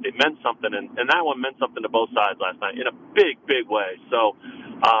last night. They meant something, and that one meant something to both sides last night in a big, big way. So,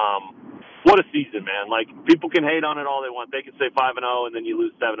 what a season, man. People can hate on it all they want. They can say 5-0 and then you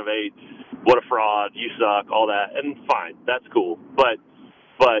lose 7 of 8. What a fraud. You suck, all that. And fine, that's cool. But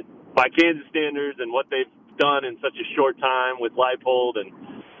by Kansas standards and what they've done in such a short time with Leipold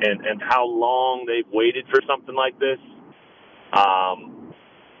and how long they've waited for something like this,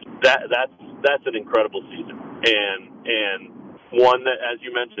 that's an incredible season. And one that, as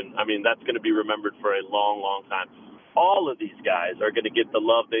you mentioned, I mean, that's going to be remembered for a long, long time. All of these guys are going to get the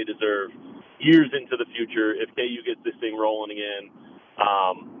love they deserve years into the future if KU gets this thing rolling again.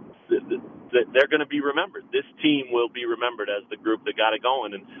 They're going to be remembered. This team will be remembered as the group that got it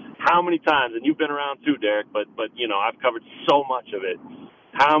going. And how many times, and you've been around too, Derek, but I've covered so much of it.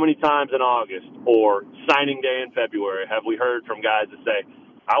 How many times in August or signing day in February have we heard from guys that say,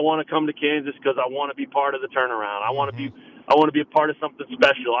 I want to come to Kansas because I want to be part of the turnaround. I want to be a part of something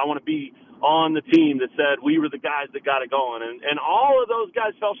special. I want to be on the team that said we were the guys that got it going. And all of those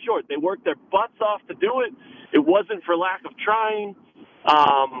guys fell short. They worked their butts off to do it. It wasn't for lack of trying.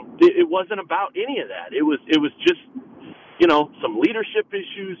 It wasn't about any of that. It was just, some leadership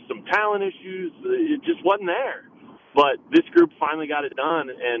issues, some talent issues. It just wasn't there. But this group finally got it done,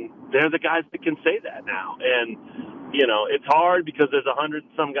 and they're the guys that can say that now. And, it's hard because there's 100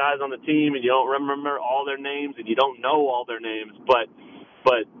 and some guys on the team, and you don't remember all their names, and you don't know all their names. But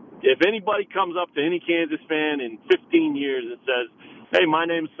if anybody comes up to any Kansas fan in 15 years and says, hey, my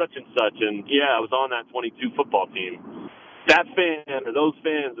name's such and such, and, I was on that 22 football team, that fan or those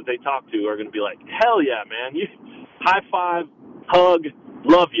fans that they talk to are going to be like, hell yeah, man. High five, hug,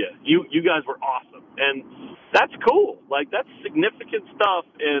 love you. You guys were awesome. And that's cool. Like, that's significant stuff,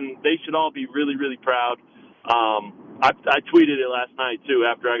 and they should all be really, really proud. I tweeted it last night, too,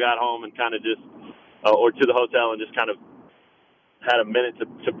 after I got home and kind of just or to the hotel and just kind of had a minute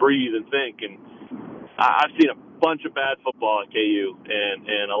to breathe and think. And I've seen a bunch of bad football at KU,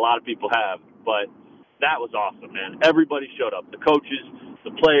 and a lot of people have. But that was awesome, man. Everybody showed up. The coaches,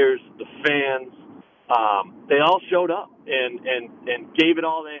 the players, the fans. They all showed up and gave it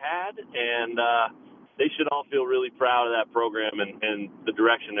all they had, and they should all feel really proud of that program and the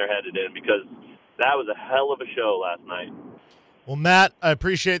direction they're headed in, because that was a hell of a show last night. Well, Matt, I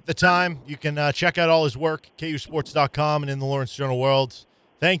appreciate the time. You can check out all his work, KUSports.com and in the Lawrence Journal-World.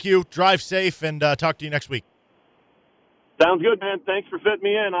 Thank you. Drive safe, and talk to you next week. Sounds good, man. Thanks for fitting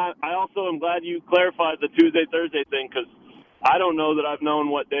me in. I also am glad you clarified the Tuesday-Thursday thing, because I don't know that I've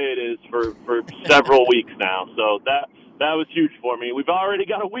known what day it is for several weeks now. So that was huge for me. We've already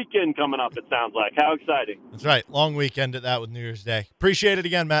got a weekend coming up, it sounds like. How exciting. That's right. Long weekend at that with New Year's Day. Appreciate it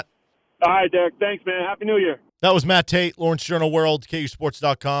again, Matt. All right, Derek. Thanks, man. Happy New Year. That was Matt Tate, Lawrence Journal-World,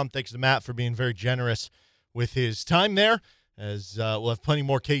 KUSports.com. Thanks to Matt for being very generous with his time there, as we'll have plenty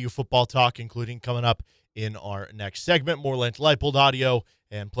more KU football talk, including coming up in our next segment. More Lance Leipold audio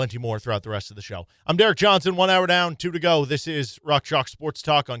and plenty more throughout the rest of the show. I'm Derek Johnson. 1 hour down, 2 to go. This is Rock Chalk Sports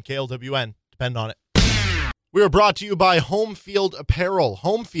Talk on KLWN. Depend on it. We are brought to you by Home Field Apparel.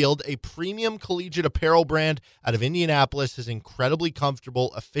 Home Field, a premium collegiate apparel brand out of Indianapolis, has incredibly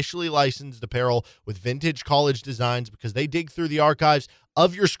comfortable, officially licensed apparel with vintage college designs, because they dig through the archives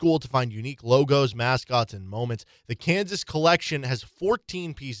of your school to find unique logos, mascots, and moments. The Kansas collection has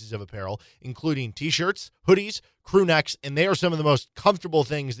 14 pieces of apparel, including T-shirts, hoodies, crew necks, and they are some of the most comfortable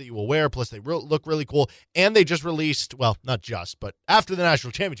things that you will wear. Plus, they look really cool. And they just released, well, not just, but after the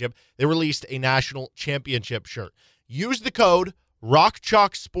national championship, they released a national championship shirt. Use the code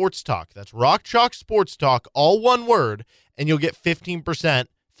RockChalkSportsTalk. That's RockChalkSportsTalk, all one word, and you'll get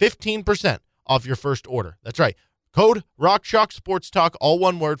 15% off your first order. That's right. Code RockChalkSportsTalk, all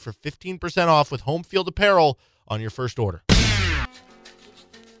one word, for 15% off with Home Field Apparel on your first order.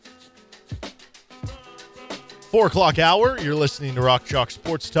 4 o'clock hour, you're listening to Rock Chalk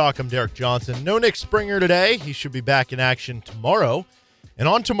Sports Talk. I'm Derek Johnson. No Nick Springer today. He should be back in action tomorrow. And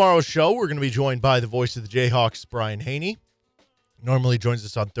on tomorrow's show, we're going to be joined by the voice of the Jayhawks, Brian Haney. Normally joins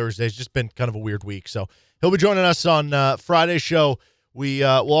us on Thursdays. Just been kind of a weird week. So he'll be joining us on Friday's show.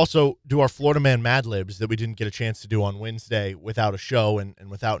 We'll also do our Florida Man Mad Libs that we didn't get a chance to do on Wednesday without a show and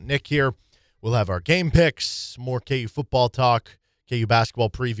without Nick here. We'll have our game picks, more KU football talk, KU basketball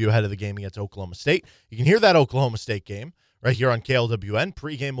preview ahead of the game against Oklahoma State. You can hear that Oklahoma State game right here on KLWN.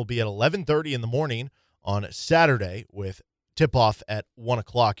 Pregame will be at 11:30 in the morning on Saturday with tip-off at 1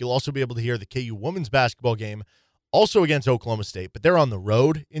 o'clock. You'll also be able to hear the KU women's basketball game also against Oklahoma State, but they're on the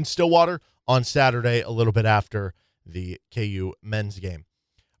road in Stillwater on Saturday a little bit after the KU men's game.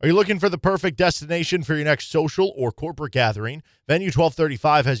 Are you looking for the perfect destination for your next social or corporate gathering? Venue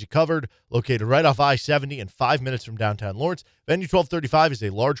 1235 has you covered, located right off I-70 and 5 minutes from downtown Lawrence. Venue 1235 is a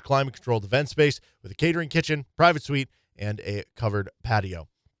large climate-controlled event space with a catering kitchen, private suite, and a covered patio.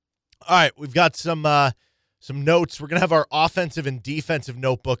 All right, we've got some notes. We're going to have our offensive and defensive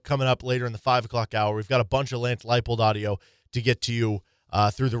notebook coming up later in the 5 o'clock hour. We've got a bunch of Lance Leipold audio to get to you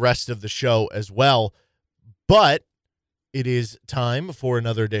through the rest of the show as well. But it is time for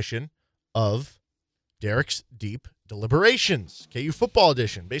another edition of Derek's Deep Deliberations, KU Football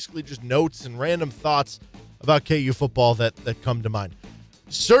Edition. Basically just notes and random thoughts about KU football that come to mind.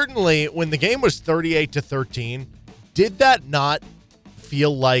 Certainly, when the game was 38-13, did that not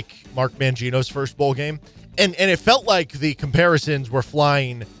feel like Mark Mangino's first bowl game? And it felt like the comparisons were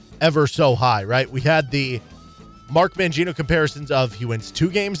flying ever so high, right? We had the Mark Mangino comparisons of he wins 2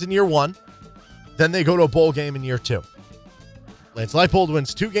 games in year 1, then they go to a bowl game in year 2. Lance Leipold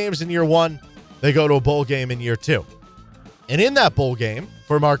wins 2 games in year 1. They go to a bowl game in year 2. And in that bowl game,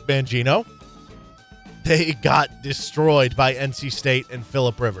 for Mark Mangino. They got destroyed by NC State and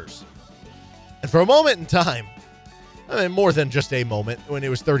Phillip Rivers. And for a moment in time, I mean, more than just a moment, when it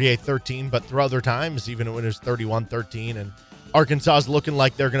was 38-13, but through other times, even when it was 31-13, and Arkansas is looking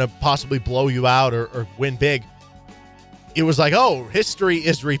like they're going to possibly blow you out or win big, it was like, oh, history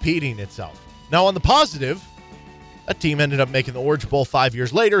is repeating itself. Now, on the positive, that team ended up making the Orange Bowl 5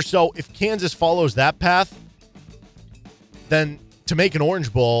 years later, so if Kansas follows that path, then to make an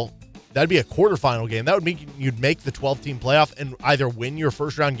Orange Bowl, that'd be a quarterfinal game. That would mean you'd make the 12-team playoff and either win your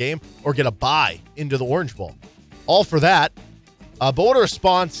first-round game or get a bye into the Orange Bowl. All for that. But what a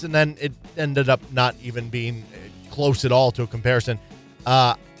response, and then it ended up not even being close at all to a comparison.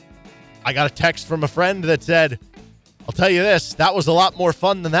 I got a text from a friend that said, I'll tell you this, that was a lot more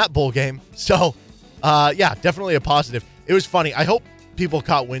fun than that bowl game. So, yeah, definitely a positive. It was funny. I hope people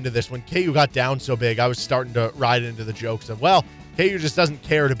caught wind of this. When KU got down so big, I was starting to ride into the jokes of, well, KU just doesn't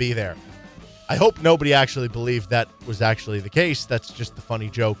care to be there. I hope nobody actually believed that was actually the case. That's just the funny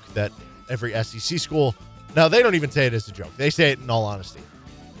joke that every SEC school, now they don't even say it as a joke. They say it in all honesty.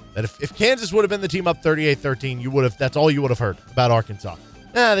 That if Kansas would have been the team up 38-13, that's all you would have heard about Arkansas.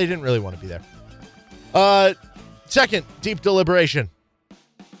 They didn't really want to be there. Second, deep deliberation.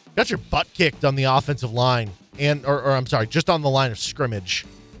 Got your butt kicked on the offensive line or I'm sorry, just on the line of scrimmage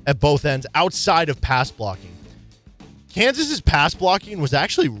at both ends outside of pass blocking. Kansas's pass blocking was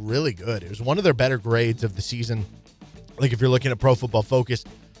actually really good. It was one of their better grades of the season. Like if you're looking at Pro Football Focus,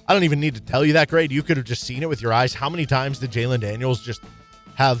 I don't even need to tell you that grade. You could have just seen it with your eyes. How many times did Jalen Daniels just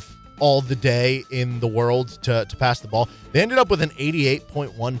have all the day in the world to pass the ball? They ended up with an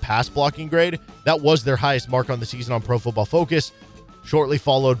 88.1 pass blocking grade. That was their highest mark on the season on Pro Football Focus, shortly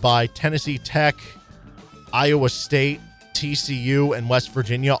followed by Tennessee Tech, Iowa State, TCU, and West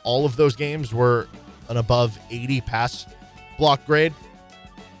Virginia. All of those games were an above 80 pass block grade.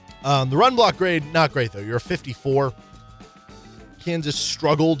 The run block grade, not great, though. You're a 54. Kansas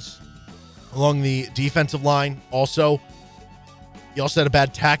struggled along the defensive line also. You also had a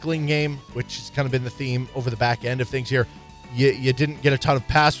bad tackling game, which has kind of been the theme over the back end of things here. You didn't get a ton of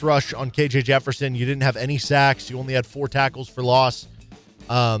pass rush on KJ Jefferson. You didn't have any sacks. You only had 4 tackles for loss.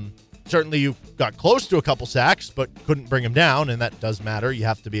 Certainly you got close to a couple sacks, but couldn't bring him down, and that does matter. You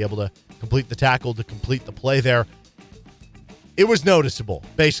have to be able to complete the tackle to complete the play there. It was noticeable,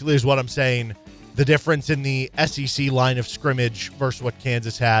 basically, is what I'm saying. The difference in the SEC line of scrimmage versus what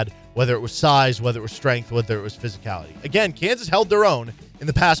Kansas had, whether it was size, whether it was strength, whether it was physicality. Again, Kansas held their own in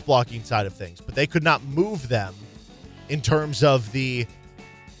the pass blocking side of things, but they could not move them in terms of the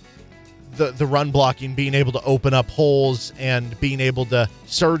run blocking, being able to open up holes and being able to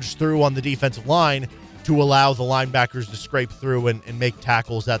surge through on the defensive line to allow the linebackers to scrape through and make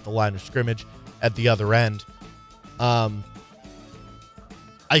tackles at the line of scrimmage at the other end.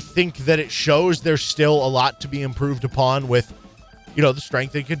 I think that it shows there's still a lot to be improved upon with, the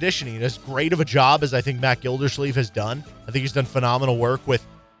strength and conditioning. As great of a job as I think Matt Gildersleeve has done, I think he's done phenomenal work with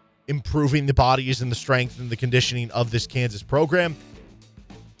improving the bodies and the strength and the conditioning of this Kansas program.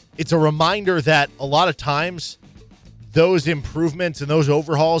 It's a reminder that a lot of times those improvements and those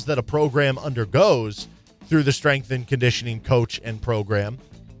overhauls that a program undergoes through the strength and conditioning coach and program,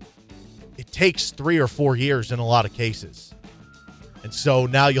 it takes 3 or 4 years in a lot of cases. And so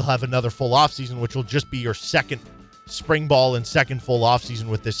now you'll have another full offseason, which will just be your second spring ball and second full offseason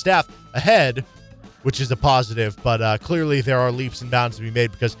with this staff ahead, which is a positive. But clearly there are leaps and bounds to be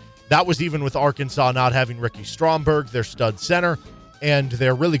made, because that was even with Arkansas not having Ricky Stromberg, their stud center, and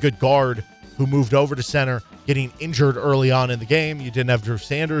their really good guard who moved over to center, getting injured early on in the game. You didn't have Drew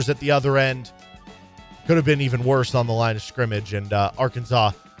Sanders at the other end. Could have been even worse on the line of scrimmage. And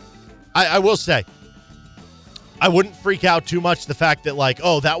Arkansas, I will say, I wouldn't freak out too much the fact that,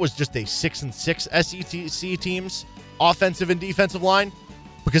 that was just a 6-6 SEC team's offensive and defensive line,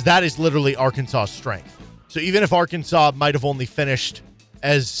 because that is literally Arkansas's strength. So even if Arkansas might have only finished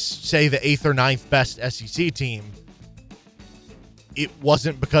as, say, the 8th or 9th best SEC team, it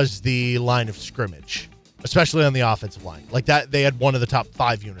wasn't because the line of scrimmage, especially on the offensive line. Like that, they had one of the top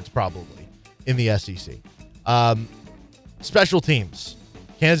 5 units probably in the SEC. Special teams.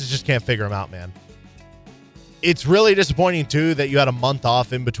 Kansas just can't figure them out, man. It's really disappointing, too, that you had a month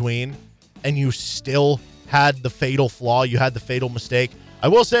off in between and you still had the fatal flaw. You had the fatal mistake. I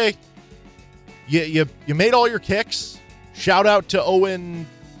will say, you made all your kicks. Shout out to Owen.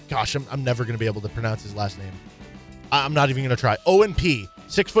 Gosh, I'm never going to be able to pronounce his last name. I'm not even going to try. Owen P.,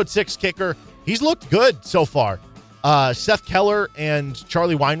 6'6" kicker. He's looked good so far. Seth Keller and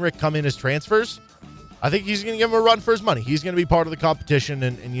Charlie Weinrich come in as transfers. I think he's going to give him a run for his money. He's going to be part of the competition,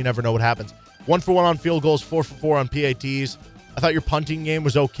 and you never know what happens. 1 for 1 on field goals, 4 for 4 on PATs, I thought your punting game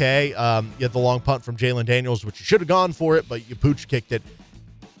was okay. You had the long punt from Jalen Daniels, which you should have gone for it, but you pooch kicked it.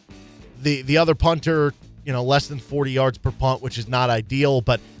 The other punter, less than 40 yards per punt, which is not ideal,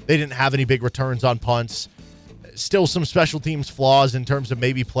 but they didn't have any big returns on punts. Still some special teams flaws in terms of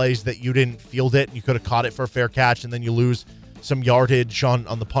maybe plays that you didn't field it and you could have caught it for a fair catch, and then you lose some yardage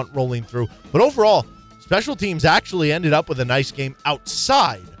on the punt rolling through. But overall, special teams actually ended up with a nice game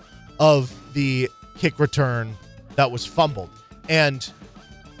outside of the kick return that was fumbled. And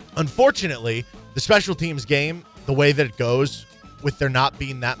unfortunately, the special teams game, the way that it goes, with there not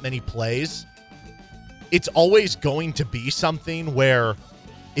being that many plays, it's always going to be something where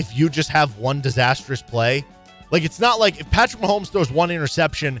if you just have one disastrous play, like it's not like if Patrick Mahomes throws one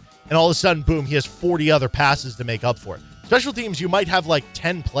interception and all of a sudden, boom, he has 40 other passes to make up for it. Special teams, you might have like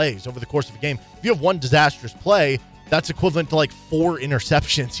 10 plays over the course of a game. If you have one disastrous play, that's equivalent to like 4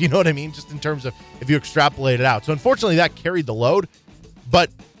 interceptions. You know what I mean? Just in terms of if you extrapolate it out. So unfortunately, that carried the load, but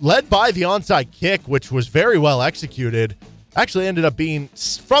led by the onside kick, which was very well executed, actually ended up being,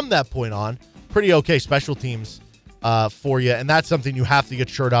 from that point on, pretty okay special teams for you. And that's something you have to get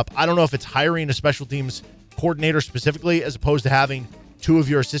shored up. I don't know if it's hiring a special teams coordinator specifically as opposed to having 2 of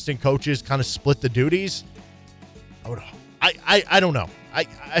your assistant coaches kind of split the duties. I don't know.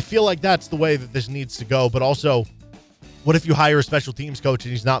 I feel like that's the way that this needs to go, but also, what if you hire a special teams coach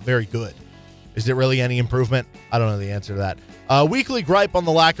and he's not very good? Is it really any improvement? I don't know the answer to that. Weekly gripe on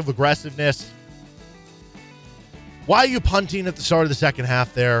the lack of aggressiveness. Why are you punting at the start of the second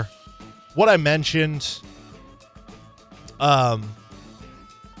half there? What I mentioned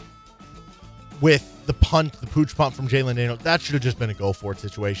with the pooch punt from Jalen Daniels, that should have just been a go-for-it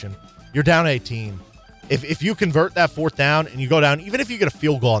situation. You're down 18. If you convert that 4th down and you go down, even if you get a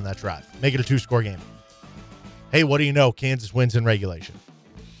field goal on that drive, make it a 2-score game. Hey, what do you know? Kansas wins in regulation.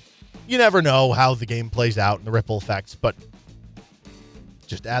 You never know how the game plays out and the ripple effects, but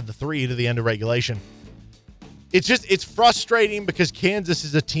just add the 3 to the end of regulation. It's frustrating because Kansas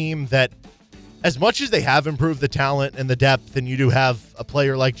is a team that, as much as they have improved the talent and the depth, and you do have a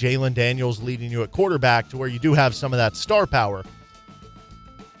player like Jalen Daniels leading you at quarterback to where you do have some of that star power,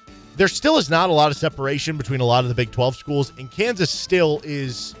 there still is not a lot of separation between a lot of the Big 12 schools, and Kansas still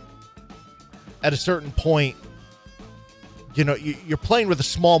is, at a certain point, you're playing with a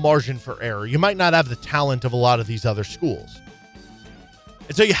small margin for error. You might not have the talent of a lot of these other schools.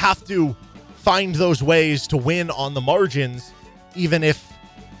 And so you have to find those ways to win on the margins, even if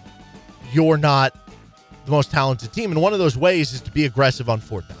you're not the most talented team. And one of those ways is to be aggressive on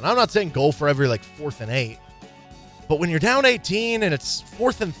 4th down. I'm not saying go for every 4th and 8, but when you're down 18 and it's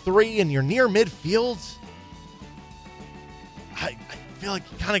 4th and 3 and you're near midfield, I feel like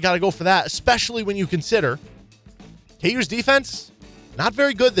you kind of got to go for that, especially when you consider KU's defense, not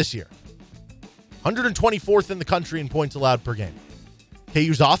very good this year. 124th in the country in points allowed per game.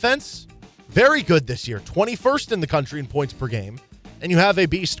 KU's offense, very good this year. 21st in the country in points per game. And you have a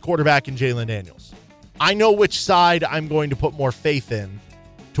beast quarterback in Jalen Daniels. I know which side I'm going to put more faith in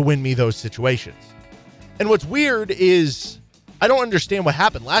to win me those situations. And what's weird is I don't understand what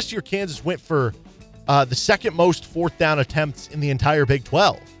happened. Last year, Kansas went for the second most 4th down attempts in the entire Big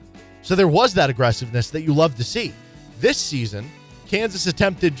 12. So there was that aggressiveness that you love to see. This season, Kansas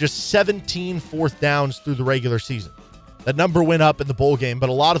attempted just 17 4th downs through the regular season. That number went up in the bowl game, but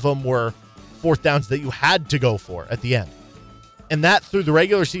a lot of them were 4th downs that you had to go for at the end. And that through the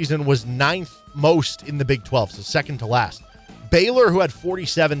regular season was 9th most in the Big 12, so second to last. Baylor, who had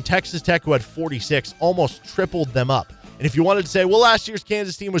 47, Texas Tech, who had 46, almost tripled them up. And if you wanted to say, well, last year's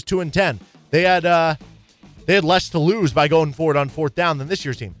Kansas team was 2-10, they had less to lose by going forward on 4th down than this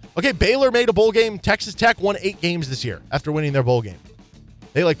year's team. Okay, Baylor made a bowl game. Texas Tech won 8 games this year after winning their bowl game.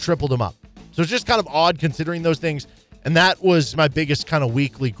 They tripled them up. So it's just kind of odd considering those things. And that was my biggest kind of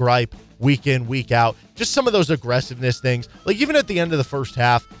weekly gripe, week in, week out. Just some of those aggressiveness things. Even at the end of the first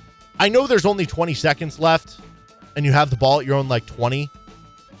half, I know there's only 20 seconds left and you have the ball at your own 20.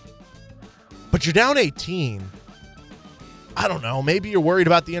 But you're down 18. I don't know. Maybe you're worried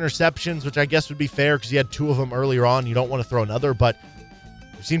about the interceptions, which I guess would be fair because you had 2 of them earlier on. You don't want to throw another, but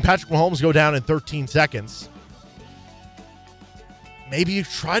you've seen Patrick Mahomes go down in 13 seconds. Maybe you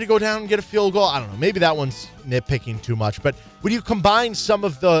try to go down and get a field goal. I don't know. Maybe that one's nitpicking too much. But when you combine some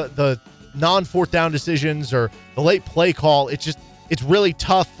of the non-4th down decisions or the late play call, it's really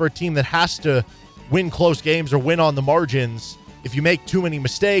tough for a team that has to win close games or win on the margins if you make too many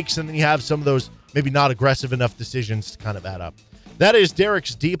mistakes and then you have some of those maybe not aggressive enough decisions to kind of add up. That is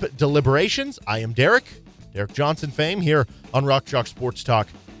Derek's Deep Deliberations. I am Derek Johnson fame here on Rock Chalk Sports Talk.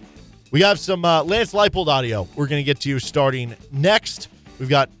 We have some Lance Leipold audio we're going to get to starting next. We've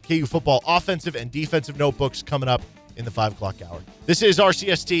got KU football offensive and defensive notebooks coming up in the 5 o'clock hour. This is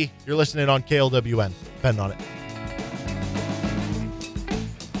RCST. You're listening on KLWN. Depend on it.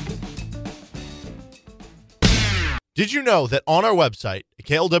 Did you know that on our website, at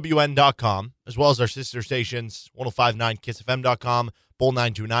KLWN.com, as well as our sister stations, 1059 KissFM.com,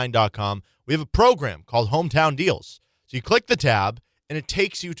 Bull929.com, we have a program called Hometown Deals. So you click the tab, and it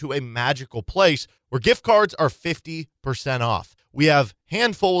takes you to a magical place where gift cards are 50% off. We have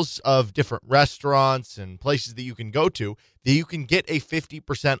handfuls of different restaurants and places that you can go to that you can get a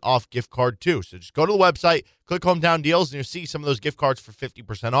 50% off gift card to. So just go to the website, click Hometown Deals, and you'll see some of those gift cards for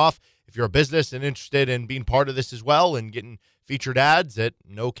 50% off. If you're a business and interested in being part of this as well and getting featured ads at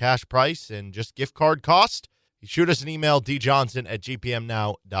no cash price and just gift card cost, you shoot us an email,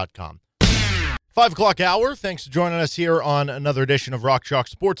 djohnson@gpmnow.com. 5 o'clock hour. Thanks for joining us here on another edition of Rock Chalk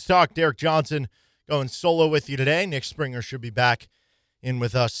Sports Talk. Derek Johnson going solo with you today. Nick Springer should be back in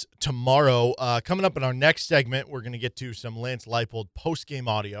with us tomorrow. Coming up in our next segment, we're going to get to some Lance Leipold post-game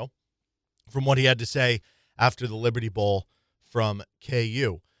audio from what he had to say after the Liberty Bowl from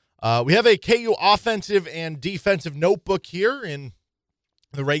KU. We have a KU offensive and defensive notebook here. In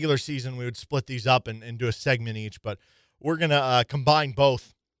the regular season, we would split these up and do a segment each, but we're going to combine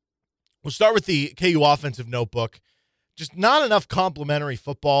both. We'll start with the KU offensive notebook. Just not enough complimentary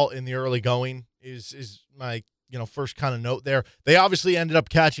football in the early going is my first kind of note there. They obviously ended up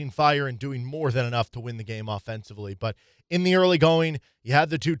catching fire and doing more than enough to win the game offensively. But in the early going, you had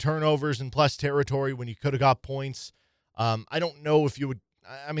the 2 turnovers in plus territory when you could have got points. I don't know if you would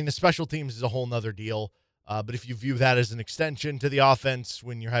 – I mean, the special teams is a whole nother deal. But if you view that as an extension to the offense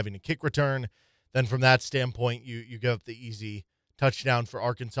when you're having a kick return, then from that standpoint, you give up the easy touchdown for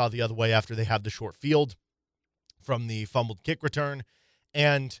Arkansas the other way after they have the short field from the fumbled kick return.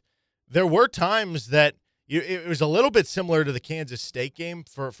 And there were times that it was a little bit similar to the Kansas State game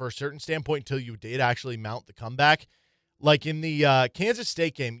for a certain standpoint until you did actually mount the comeback. Like in the Kansas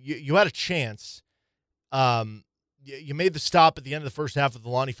State game, you had a chance. You made the stop at the end of the first half of the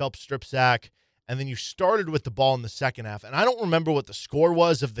Lonnie Phelps strip sack, and then you started with the ball in the second half. And I don't remember what the score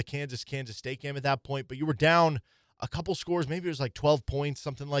was of the Kansas State game at that point, but you were down a couple scores. Maybe it was like 12 points,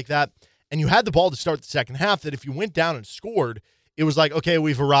 something like that. And you had the ball to start the second half that if you went down and scored, it was like, okay,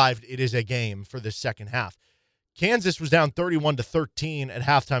 we've arrived. It is a game for this second half. Kansas was down 31-13 at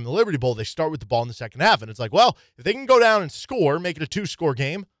halftime of the Liberty Bowl. They start with the ball in the second half. And it's like, well, if they can go down and score, make it a 2-score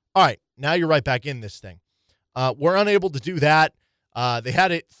game, all right, now you're right back in this thing. We're unable to do that. They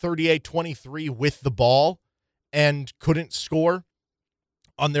had it 38-23 with the ball and couldn't score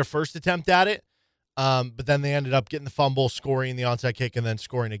on their first attempt at it. But then they ended up getting the fumble, scoring the onside kick, and then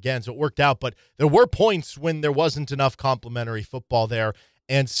scoring again. So it worked out. But there were points when there wasn't enough complimentary football there.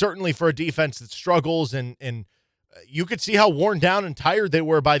 And certainly for a defense that struggles, and you could see how worn down and tired they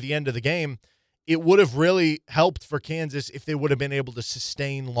were by the end of the game, it would have really helped for Kansas if they would have been able to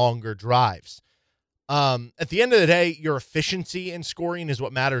sustain longer drives. At the end of the day, your efficiency in scoring is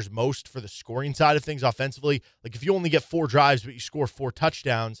what matters most for the scoring side of things offensively. Like if you only get 4 drives, but you score 4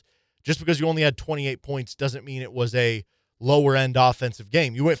 touchdowns, just because you only had 28 points doesn't mean it was a lower-end offensive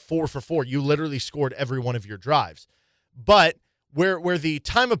game. You went 4 for 4. You literally scored every one of your drives. But where the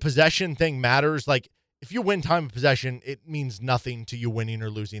time of possession thing matters, like if you win time of possession, it means nothing to you winning or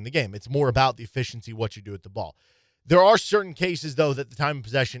losing the game. It's more about the efficiency, what you do with the ball. There are certain cases, though, that the time of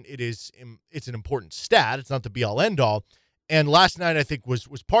possession, it's an important stat. It's not the be-all, end-all. And last night, I think, was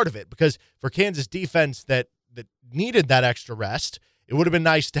part of it, because for Kansas defense that needed that extra rest, it would have been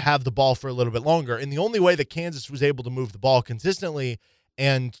nice to have the ball for a little bit longer. And the only way that Kansas was able to move the ball consistently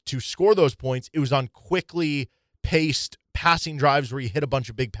and to score those points, it was on quickly paced passing drives where you hit a bunch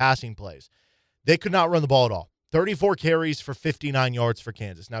of big passing plays. They could not run the ball at all. 34 carries for 59 yards for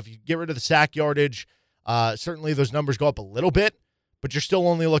Kansas. Now, if you get rid of the sack yardage, certainly those numbers go up a little bit, but you're still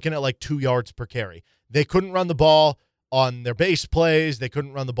only looking at like 2 yards per carry. They couldn't run the ball on their base plays. They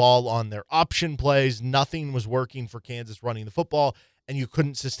couldn't run the ball on their option plays. Nothing was working for Kansas running the football, and you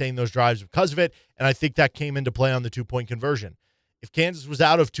couldn't sustain those drives because of it, and I think that came into play on the 2-point conversion. If Kansas was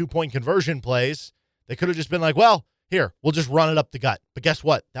out of 2-point conversion plays, they could have just been like, well, here, we'll just run it up the gut. But guess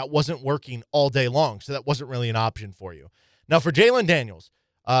what? That wasn't working all day long, so that wasn't really an option for you. Now, for Jalen Daniels,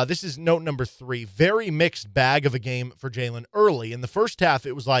 this is note number 3. Very mixed bag of a game for Jalen early. In the first half,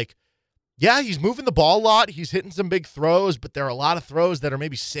 it was like, yeah, he's moving the ball a lot. He's hitting some big throws, but there are a lot of throws that are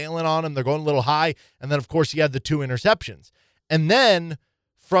maybe sailing on him. They're going a little high. And then, of course, he had the 2 interceptions. And then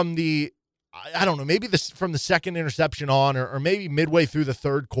from the, I don't know, maybe from the second interception on, or maybe midway through the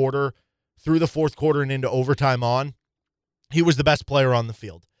third quarter, through the fourth quarter and into overtime on, he was the best player on the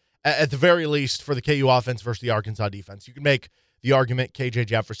field, at the very least for the KU offense versus the Arkansas defense. You can make the argument KJ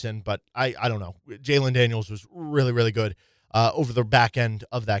Jefferson, but I don't know. Jalen Daniels was really, really good over the back end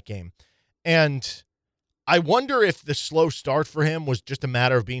of that game. And I wonder if the slow start for him was just a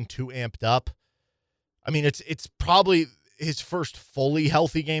matter of being too amped up. I mean, it's probably his first fully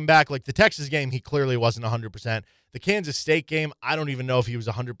healthy game back. Like the Texas game, he clearly wasn't 100%. The Kansas State game, I don't even know if he was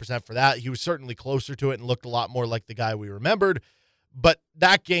 100% for that. He was certainly closer to it and looked a lot more like the guy we remembered. But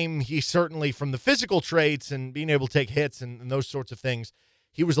that game, he certainly, from the physical traits and being able to take hits and those sorts of things,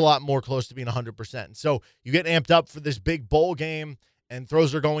 he was a lot more close to being 100%. So you get amped up for this big bowl game and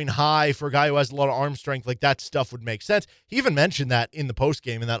throws are going high for a guy who has a lot of arm strength. Like that stuff would make sense. He even mentioned that in the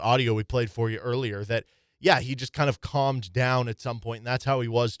postgame in that audio we played for you earlier that, yeah, he just kind of calmed down at some point, and that's how he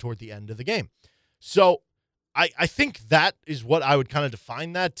was toward the end of the game. So I think that is what I would kind of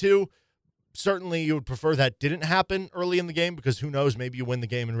define that to. Certainly you would prefer that didn't happen early in the game because who knows, maybe you win the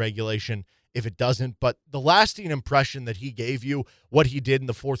game in regulation if it doesn't. But the lasting impression that he gave you, what he did in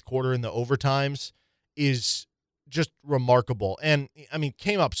the fourth quarter in the overtimes, is just remarkable. And, I mean,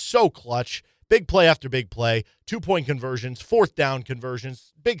 came up so clutch, big play after big play, 2-point conversions, fourth down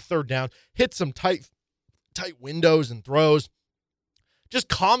conversions, big third down, hit some tight windows and throws. Just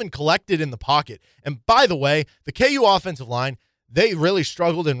calm and collected in the pocket. And by the way, the KU offensive line, they really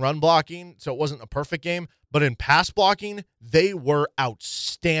struggled in run blocking, so it wasn't a perfect game. But in pass blocking, they were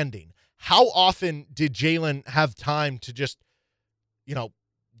outstanding. How often did Jalen have time to just,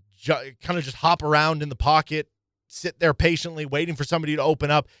 kind of just hop around in the pocket, sit there patiently, waiting for somebody to open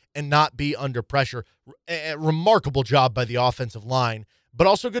up and not be under pressure? A remarkable job by the offensive line, but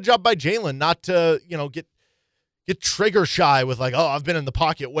also good job by Jalen not to, get trigger shy with like, oh, I've been in the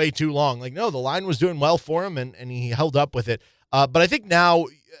pocket way too long. Like, no, the line was doing well for him, and he held up with it. But I think now,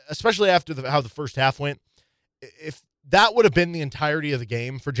 especially after how the first half went, if that would have been the entirety of the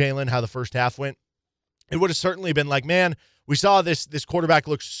game for Jalen, how the first half went, it would have certainly been like, man, we saw this quarterback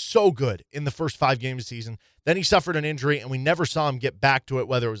look so good in the first 5 games of the season. Then he suffered an injury, and we never saw him get back to it,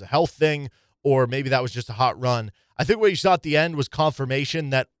 whether it was a health thing or maybe that was just a hot run. I think what you saw at the end was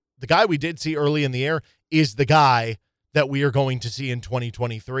confirmation that the guy we did see early in the year is the guy that we are going to see in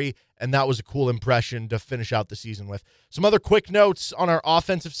 2023, and that was a cool impression to finish out the season with. Some other quick notes on our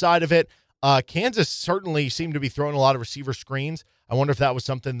offensive side of it. Kansas certainly seemed to be throwing a lot of receiver screens. I wonder if that was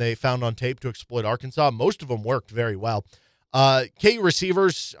something they found on tape to exploit Arkansas. Most of them worked very well. KU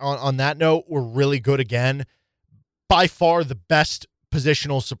receivers, on that note, were really good again. By far the best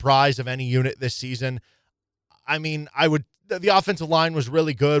positional surprise of any unit this season. I mean, the offensive line was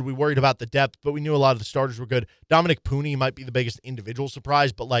really good. We worried about the depth, but we knew a lot of the starters were good. Dominic Pooney might be the biggest individual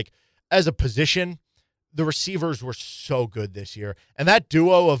surprise, but like as a position, the receivers were so good this year. And that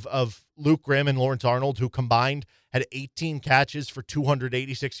duo of Luke Grimm and Lawrence Arnold, who combined had 18 catches for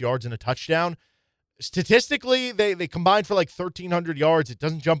 286 yards and a touchdown. Statistically, they combined for like 1,300 yards. It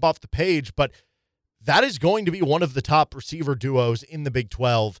doesn't jump off the page, but that is going to be one of the top receiver duos in the Big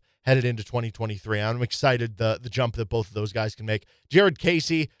 12 headed into 2023. I'm excited the jump that both of those guys can make. Jared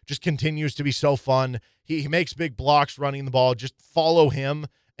Casey just continues to be so fun. He makes big blocks running the ball. Just follow him,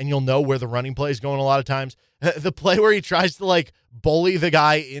 and you'll know where the running play is going a lot of times. The play where he tries to, like, bully the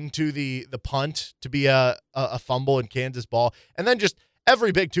guy into the punt to be a fumble in Kansas ball, and then just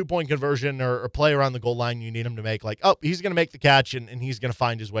every big 2-point conversion or play around the goal line you need him to make, like, oh, he's going to make the catch, and he's going to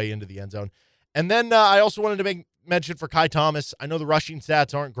find his way into the end zone. And then I also wanted to make mention for Kai Thomas. I know the rushing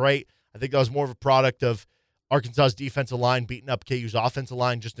stats aren't great. I think that was more of a product of Arkansas's defensive line beating up KU's offensive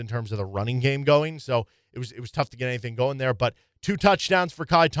line just in terms of the running game going. So it was tough to get anything going there. But 2 touchdowns for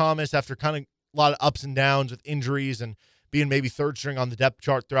Kai Thomas after kind of a lot of ups and downs with injuries and being maybe third string on the depth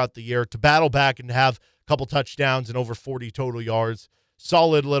chart throughout the year, to battle back and have a couple touchdowns and over 40 total yards.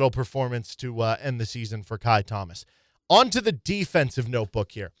 Solid little performance to end the season for Kai Thomas. On to the defensive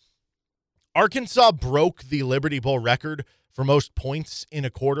notebook here. Arkansas broke the Liberty Bowl record for most points in a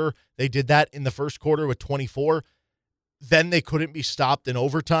quarter. They did that in the first quarter with 24. Then they couldn't be stopped in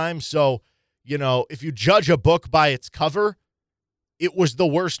overtime. So, if you judge a book by its cover, it was the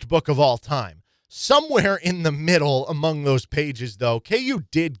worst book of all time. Somewhere in the middle among those pages, though, KU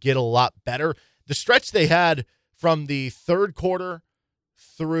did get a lot better. The stretch they had from the third quarter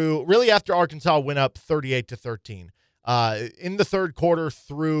through really after Arkansas went up 38-13. In the third quarter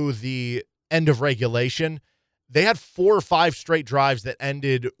through the end of regulation, they had 4 or 5 straight drives that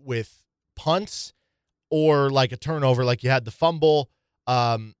ended with punts or like a turnover, like you had the fumble.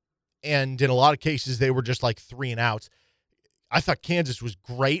 And in a lot of cases, they were just like 3 and outs. I thought Kansas was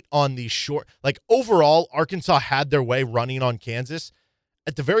great on these short, like overall, Arkansas had their way running on Kansas.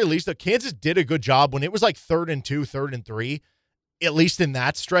 At the very least, Kansas did a good job when it was like 3rd and 2, 3rd and 3, at least in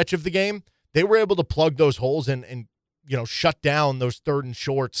that stretch of the game. They were able to plug those holes and shut down those third and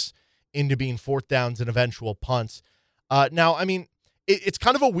shorts into being fourth downs and eventual punts. Now, I mean, it's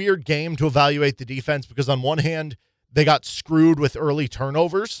kind of a weird game to evaluate the defense because on one hand, they got screwed with early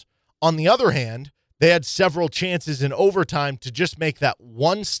turnovers. On the other hand, they had several chances in overtime to just make that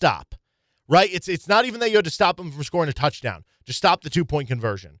one stop, right? It's not even that you had to stop them from scoring a touchdown. Just stop the 2-point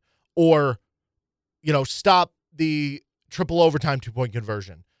conversion or, stop the triple overtime 2-point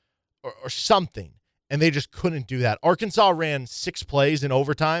conversion or something. And they just couldn't do that. Arkansas ran 6 plays in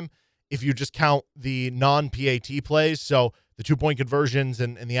overtime if you just count the non-PAT plays, so the 2-point conversions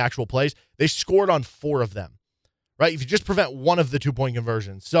and the actual plays. They scored on 4 of them, right? If you just prevent one of the 2-point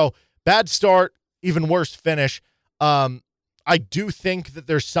conversions. So bad start, even worse finish. I do think that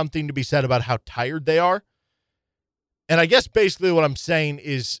there's something to be said about how tired they are. And I guess basically what I'm saying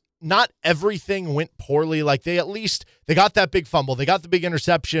is not everything went poorly. Like they got that big fumble. They got the big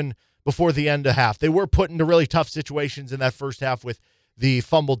interception before the end of half. They were put into really tough situations in that first half with the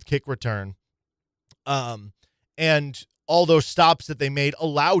fumbled kick return. And all those stops that they made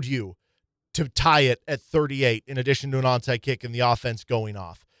allowed you to tie it at 38 in addition to an onside kick and the offense going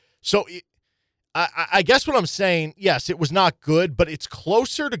off. So I guess what I'm saying, yes, it was not good, but it's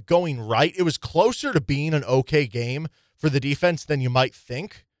closer to going right. It was closer to being an okay game for the defense than you might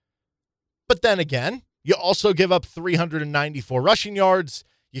think. But then again, you also give up 394 rushing yards.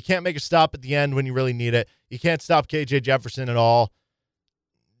 You can't make a stop at the end when you really need it. You can't stop KJ Jefferson at all.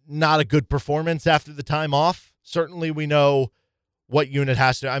 Not a good performance after the time off. Certainly we know what unit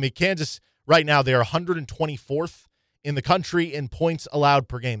has to. I mean, Kansas right now, they are 124th in the country in points allowed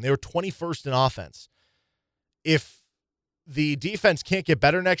per game. They were 21st in offense. If the defense can't get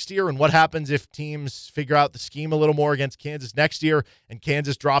better next year, and what happens if teams figure out the scheme a little more against Kansas next year and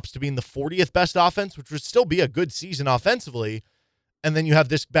Kansas drops to being the 40th best offense, which would still be a good season offensively, and then you have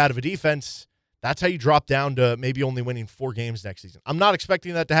this bad of a defense, that's how you drop down to maybe only winning 4 games next season. I'm not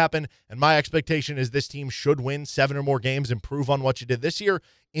expecting that to happen, and my expectation is this team should win 7 or more games, improve on what you did this year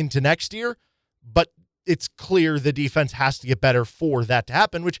into next year, but it's clear the defense has to get better for that to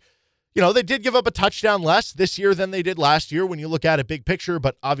happen, which, they did give up a touchdown less this year than they did last year when you look at it big picture,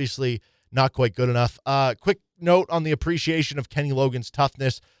 but obviously not quite good enough. Quick note on the appreciation of Kenny Logan's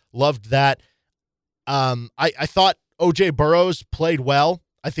toughness. Loved that. I thought O.J. Burrows played well.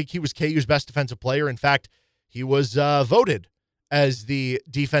 I think he was KU's best defensive player. In fact, he was voted as the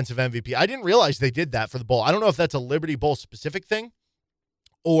defensive MVP. I didn't realize they did that for the bowl. I don't know if that's a Liberty Bowl specific thing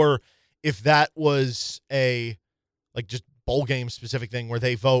or if that was a just bowl game specific thing where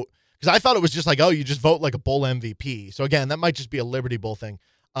they vote. Because I thought it was just you just vote like a bowl MVP. So again, that might just be a Liberty Bowl thing.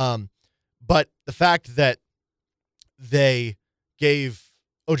 But the fact that they gave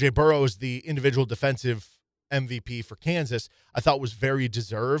O.J. Burrows the individual defensive MVP for Kansas, I thought was very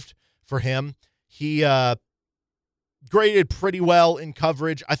deserved for him. He graded pretty well in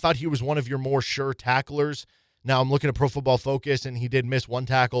coverage. I thought he was one of your more sure tacklers. Now I'm looking at Pro Football Focus, and he did miss 1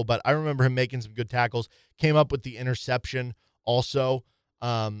 tackle, but I remember him making some good tackles. Came up with the interception also.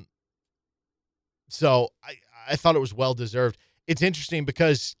 So I thought it was well-deserved. It's interesting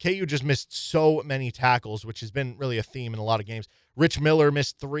because KU just missed so many tackles, which has been really a theme in a lot of games. Rich Miller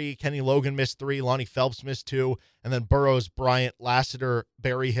missed 3, Kenny Logan missed 3, Lonnie Phelps missed 2, and then Burrows, Bryant, Lassiter,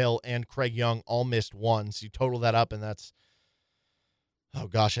 Barry Hill, and Craig Young all missed 1. So you total that up, and that's,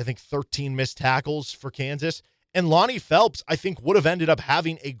 I think 13 missed tackles for Kansas. And Lonnie Phelps, I think, would have ended up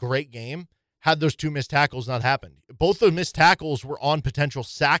having a great game had those 2 missed tackles not happened. Both the missed tackles were on potential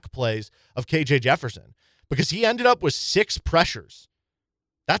sack plays of KJ Jefferson because he ended up with 6 pressures.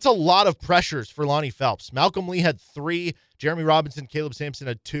 That's a lot of pressures for Lonnie Phelps. Malcolm Lee had 3, Jeremy Robinson, Caleb Sampson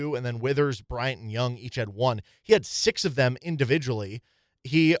had 2, and then Withers, Bryant, and Young each had 1. He had 6 of them individually.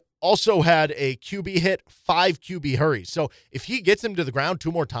 He also had a QB hit, 5 QB hurries. So if he gets him to the ground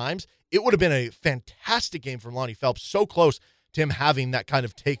 2 more times, it would have been a fantastic game from Lonnie Phelps. So close to him having that kind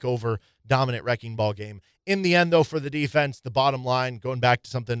of takeover, dominant wrecking ball game. In the end, though, for the defense, the bottom line, going back to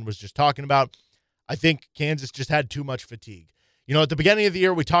something I was just talking about, I think Kansas just had too much fatigue. At the beginning of the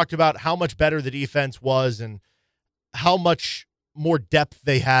year, we talked about how much better the defense was and how much more depth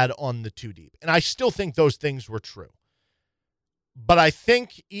they had on the 2 deep. And I still think those things were true. But I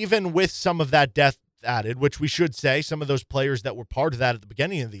think even with some of that depth added, which we should say, some of those players that were part of that at the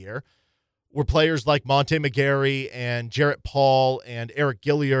beginning of the year were players like Monte McGarry and Jarrett Paul and Eric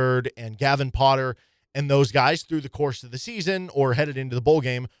Gilliard and Gavin Potter, and those guys through the course of the season or headed into the bowl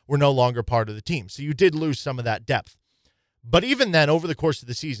game were no longer part of the team. So you did lose some of that depth. But even then, over the course of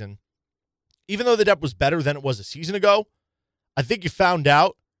the season, even though the depth was better than it was a season ago, I think you found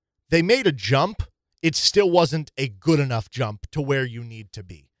out they made a jump. It still wasn't a good enough jump to where you need to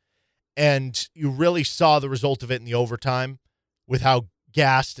be. And you really saw the result of it in the overtime with how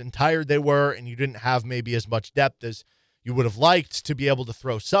gassed and tired they were, and you didn't have maybe as much depth as you would have liked to be able to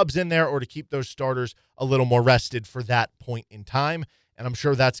throw subs in there or to keep those starters a little more rested for that point in time. And I'm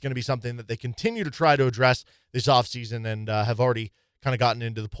sure that's going to be something that they continue to try to address this offseason and have already kind of gotten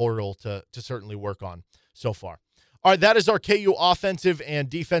into the portal to certainly work on so far. All right, that is our KU offensive and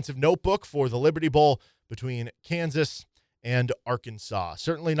defensive notebook for the Liberty Bowl between Kansas and Arkansas.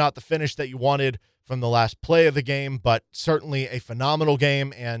 Certainly not the finish that you wanted from the last play of the game, but certainly a phenomenal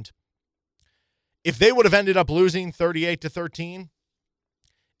game. And if they would have ended up losing 38-13,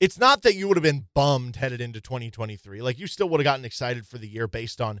 it's not that you would have been bummed headed into 2023. Like, you still would have gotten excited for the year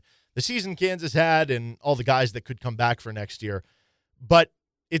based on the season Kansas had and all the guys that could come back for next year. But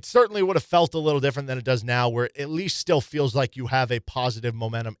it certainly would have felt a little different than it does now, where it at least still feels like you have a positive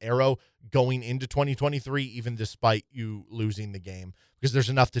momentum arrow going into 2023, even despite you losing the game, because there's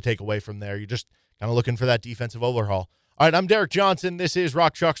enough to take away from there. You're just kind of looking for that defensive overhaul. All right, I'm Derek Johnson. This is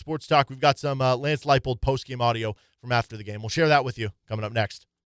Rock Chalk Sports Talk. We've got some Lance Leipold post-game audio from after the game. We'll share that with you coming up next.